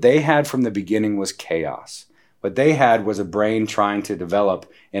 What they had from the beginning was chaos. What they had was a brain trying to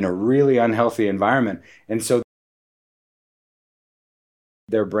develop in a really unhealthy environment. And so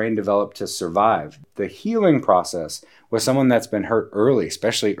their brain developed to survive. The healing process with someone that's been hurt early,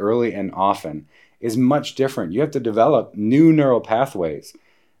 especially early and often, is much different. You have to develop new neural pathways,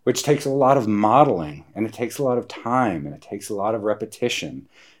 which takes a lot of modeling, and it takes a lot of time, and it takes a lot of repetition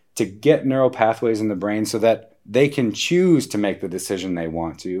to get neural pathways in the brain so that they can choose to make the decision they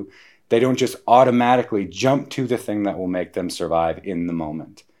want to. They don't just automatically jump to the thing that will make them survive in the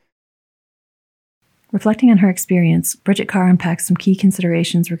moment. Reflecting on her experience, Bridget Carr unpacks some key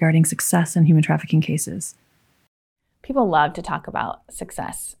considerations regarding success in human trafficking cases. People love to talk about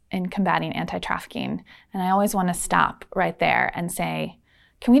success in combating anti-trafficking, and I always want to stop right there and say,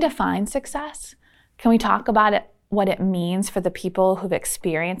 can we define success? Can we talk about it, what it means for the people who've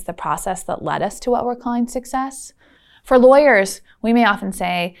experienced the process that led us to what we're calling success? For lawyers, we may often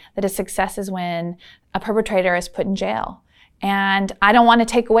say that a success is when a perpetrator is put in jail. And I don't want to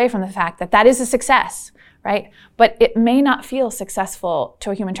take away from the fact that that is a success, right? But it may not feel successful to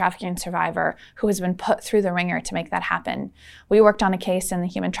a human trafficking survivor who has been put through the ringer to make that happen. We worked on a case in the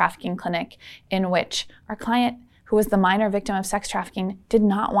human trafficking clinic in which our client, who was the minor victim of sex trafficking, did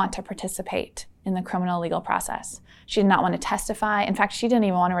not want to participate in the criminal legal process. She did not want to testify. In fact, she didn't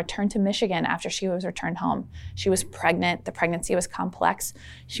even want to return to Michigan after she was returned home. She was pregnant. The pregnancy was complex.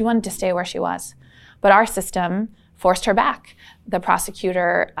 She wanted to stay where she was. But our system forced her back. The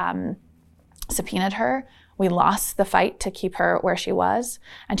prosecutor subpoenaed her. We lost the fight to keep her where she was,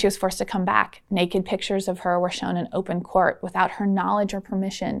 and she was forced to come back. Naked pictures of her were shown in open court without her knowledge or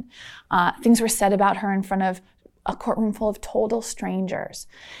permission. Things were said about her in front of a courtroom full of total strangers.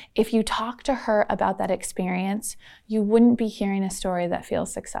 If you talk to her about that experience, you wouldn't be hearing a story that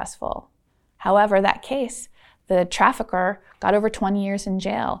feels successful. However, that case, the trafficker got over 20 years in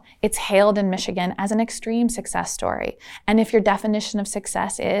jail. It's hailed in Michigan as an extreme success story. And if your definition of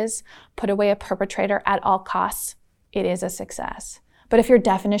success is put away a perpetrator at all costs, it is a success. But if your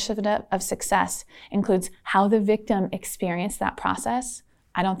definition of success includes how the victim experienced that process,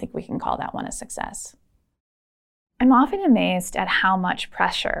 I don't think we can call that one a success. I'm often amazed at how much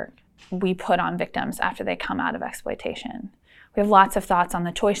pressure we put on victims after they come out of exploitation. We have lots of thoughts on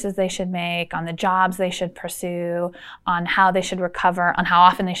the choices they should make, on the jobs they should pursue, on how they should recover, on how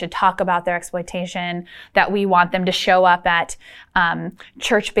often they should talk about their exploitation, that we want them to show up at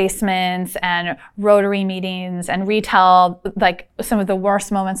church basements and Rotary meetings and retell like some of the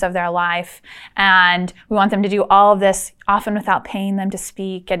worst moments of their life. And we want them to do all of this often without paying them to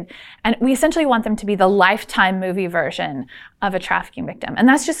speak. And we essentially want them to be the Lifetime movie version of a trafficking victim. And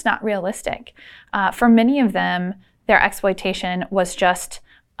that's just not realistic. For many of them, their exploitation was just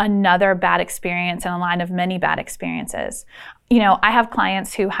another bad experience in a line of many bad experiences. You know, I have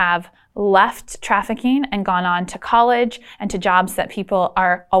clients who have left trafficking and gone on to college and to jobs that people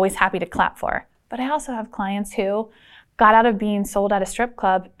are always happy to clap for. But I also have clients who got out of being sold at a strip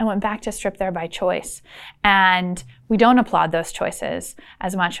club and went back to strip there by choice. And we don't applaud those choices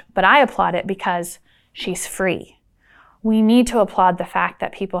as much, but I applaud it because she's free. We need to applaud the fact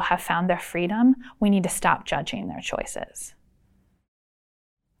that people have found their freedom. We need to stop judging their choices.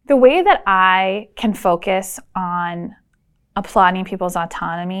 The way that I can focus on applauding people's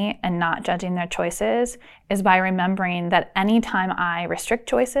autonomy and not judging their choices is by remembering that anytime I restrict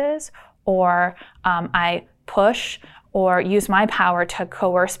choices or I push or use my power to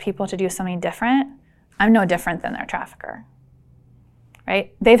coerce people to do something different, I'm no different than their trafficker.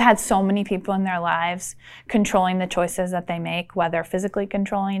 Right? They've had so many people in their lives controlling the choices that they make, whether physically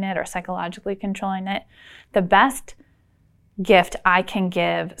controlling it or psychologically controlling it. The best gift I can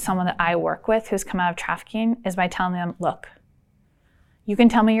give someone that I work with who's come out of trafficking is by telling them, look, you can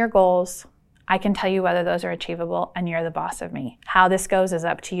tell me your goals. I can tell you whether those are achievable, and you're the boss of me. How this goes is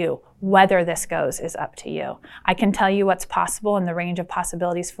up to you. Whether this goes is up to you. I can tell you what's possible and the range of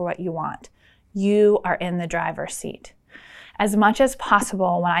possibilities for what you want. You are in the driver's seat. As much as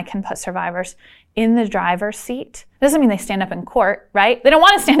possible, when I can put survivors in the driver's seat, doesn't mean they stand up in court, right? They don't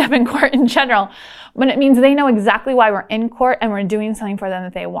want to stand up in court in general, but it means they know exactly why we're in court and we're doing something for them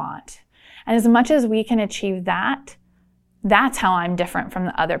that they want. And as much as we can achieve that, that's how I'm different from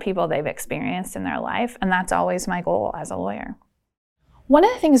the other people they've experienced in their life, and that's always my goal as a lawyer. One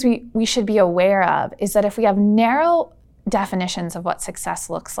of the things we should be aware of is that if we have narrow definitions of what success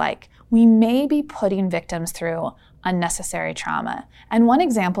looks like, we may be putting victims through unnecessary trauma. And one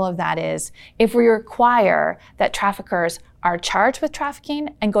example of that is if we require that traffickers are charged with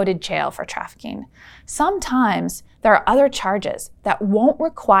trafficking and go to jail for trafficking. Sometimes there are other charges that won't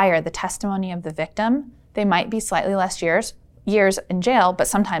require the testimony of the victim. They might be slightly less years in jail, but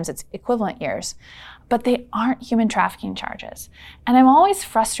sometimes it's equivalent years. But they aren't human trafficking charges. And I'm always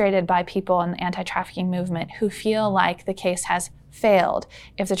frustrated by people in the anti-trafficking movement who feel like the case has failed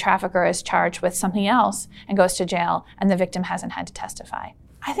if the trafficker is charged with something else and goes to jail and the victim hasn't had to testify.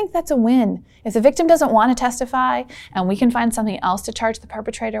 I think that's a win. If the victim doesn't want to testify and we can find something else to charge the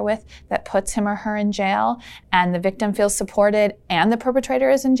perpetrator with that puts him or her in jail and the victim feels supported and the perpetrator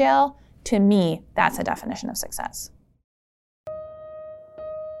is in jail, to me, that's a definition of success.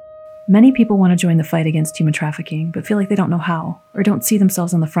 Many people want to join the fight against human trafficking, but feel like they don't know how, or don't see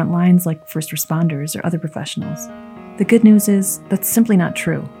themselves on the front lines like first responders or other professionals. The good news is that's simply not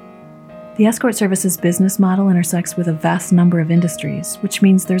true. The escort services business model intersects with a vast number of industries, which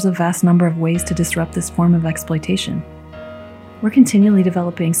means there's a vast number of ways to disrupt this form of exploitation. We're continually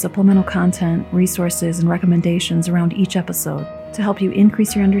developing supplemental content, resources, and recommendations around each episode to help you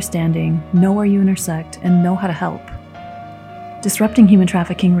increase your understanding, know where you intersect, and know how to help. Disrupting human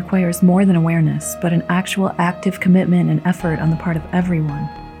trafficking requires more than awareness, but an actual active commitment and effort on the part of everyone,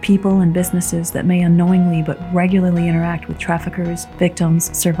 people and businesses that may unknowingly but regularly interact with traffickers, victims,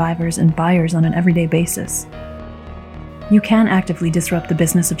 survivors, and buyers on an everyday basis. You can actively disrupt the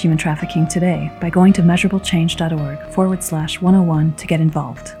business of human trafficking today by going to measurablechange.org/101 to get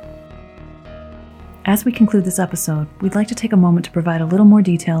involved. As we conclude this episode, we'd like to take a moment to provide a little more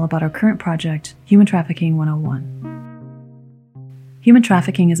detail about our current project, Human Trafficking 101. Human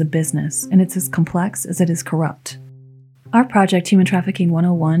trafficking is a business, and it's as complex as it is corrupt. Our project, Human Trafficking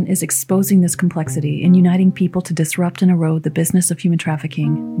 101, is exposing this complexity and uniting people to disrupt and erode the business of human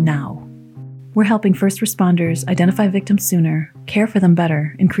trafficking now. We're helping first responders identify victims sooner, care for them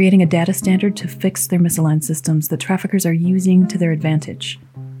better, and creating a data standard to fix their misaligned systems that traffickers are using to their advantage.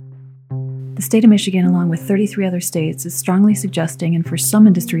 The state of Michigan, along with 33 other states, is strongly suggesting and for some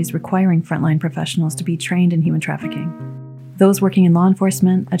industries requiring frontline professionals to be trained in human trafficking. Those working in law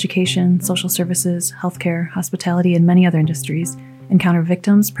enforcement, education, social services, healthcare, hospitality, and many other industries encounter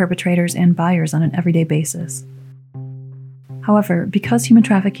victims, perpetrators, and buyers on an everyday basis. However, because human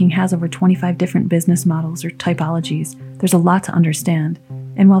trafficking has over 25 different business models or typologies, there's a lot to understand.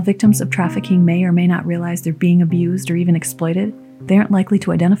 And while victims of trafficking may or may not realize they're being abused or even exploited, they aren't likely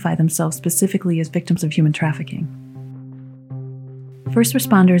to identify themselves specifically as victims of human trafficking. First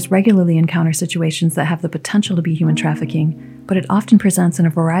responders regularly encounter situations that have the potential to be human trafficking, but it often presents in a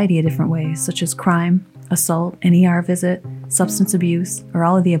variety of different ways, such as crime, assault, an ER visit, substance abuse, or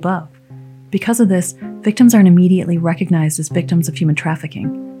all of the above. Because of this, victims aren't immediately recognized as victims of human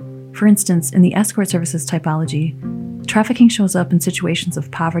trafficking. For instance, in the escort services typology, trafficking shows up in situations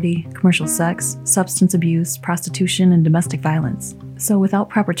of poverty, commercial sex, substance abuse, prostitution, and domestic violence. So without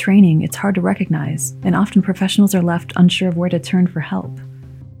proper training, it's hard to recognize, and often professionals are left unsure of where to turn for help.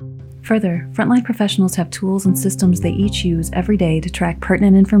 Further, frontline professionals have tools and systems they each use every day to track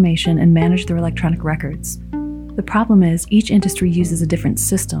pertinent information and manage their electronic records. The problem is, each industry uses a different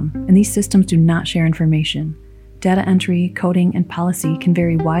system, and these systems do not share information. Data entry, coding, and policy can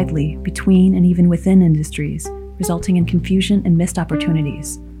vary widely between and even within industries, resulting in confusion and missed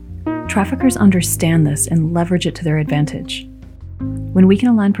opportunities. Traffickers understand this and leverage it to their advantage. When we can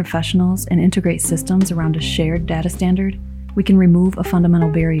align professionals and integrate systems around a shared data standard, we can remove a fundamental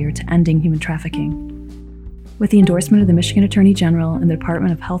barrier to ending human trafficking. With the endorsement of the Michigan Attorney General and the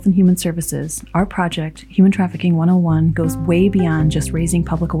Department of Health and Human Services, our project, Human Trafficking 101, goes way beyond just raising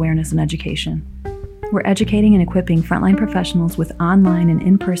public awareness and education. We're educating and equipping frontline professionals with online and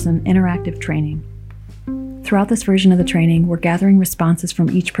in-person interactive training. Throughout this version of the training, we're gathering responses from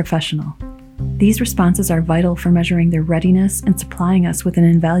each professional. These responses are vital for measuring their readiness and supplying us with an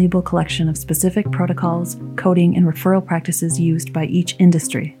invaluable collection of specific protocols, coding, and referral practices used by each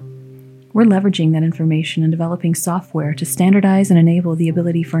industry. We're leveraging that information and developing software to standardize and enable the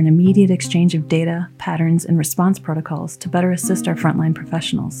ability for an immediate exchange of data, patterns, and response protocols to better assist our frontline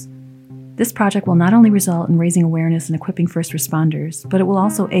professionals. This project will not only result in raising awareness and equipping first responders, but it will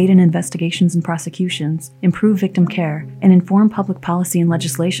also aid in investigations and prosecutions, improve victim care, and inform public policy and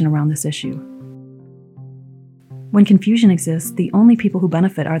legislation around this issue. When confusion exists, the only people who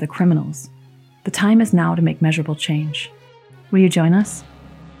benefit are the criminals. The time is now to make measurable change. Will you join us?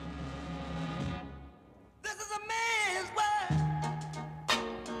 This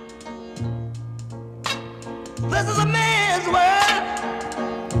is a man's world.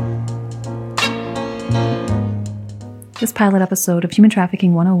 This pilot episode of Human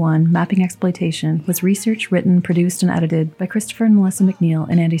Trafficking 101, Mapping Exploitation, was researched, written, produced, and edited by Christopher and Melissa McNeil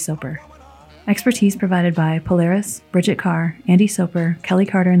and Andy Soper. Expertise provided by Polaris, Bridget Carr, Andy Soper, Kelly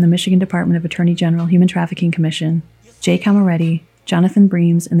Carter in the Michigan Department of Attorney General Human Trafficking Commission, Jay Camaretti, Jonathan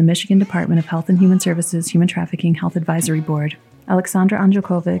Breams in the Michigan Department of Health and Human Services Human Trafficking Health Advisory Board, Alexandra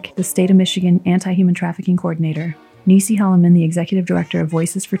Angelkovic, the State of Michigan Anti-Human Trafficking Coordinator, Nisi Holloman, the Executive Director of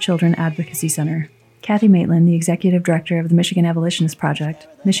Voices for Children Advocacy Center, Kathy Maitland, the Executive Director of the Michigan Abolitionist Project,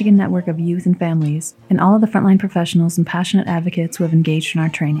 Michigan Network of Youth and Families, and all of the frontline professionals and passionate advocates who have engaged in our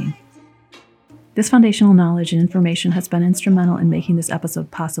training. This foundational knowledge and information has been instrumental in making this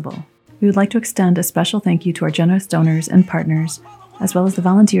episode possible. We would like to extend a special thank you to our generous donors and partners, as well as the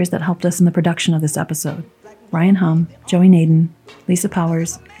volunteers that helped us in the production of this episode. Ryan Hum, Joey Naden, Lisa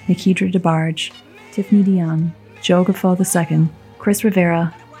Powers, Nikidra DeBarge, Tiffany Dion, Joe Gaffo II, Chris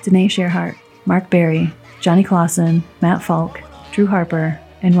Rivera, Danae Sherhart, Mark Berry, Johnny Clausen, Matt Falk, Drew Harper,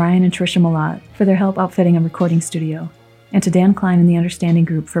 and Ryan and Tricia Malott for their help outfitting a recording studio, and to Dan Klein and the Understanding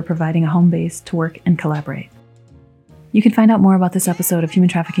Group for providing a home base to work and collaborate. You can find out more about this episode of Human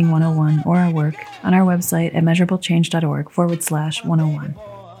Trafficking 101 or our work on our website at measurablechange.org/101.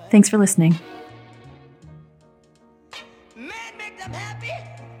 Thanks for listening.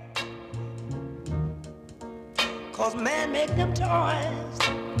 Cause man make them toys.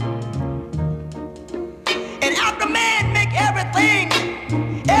 And after man make everything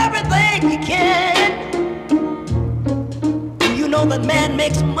he can, you know that man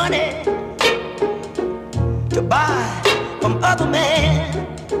makes money to buy from other men.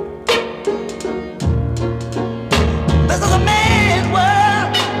 This is a man's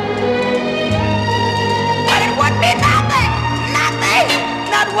world. But it would be nothing,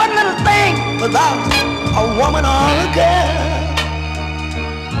 not one little thing without a woman or a girl.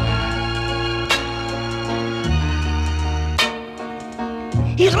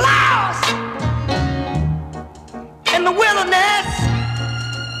 He's lost in the wilderness.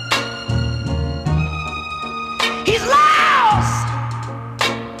 He's lost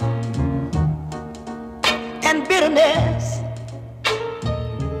in bitterness.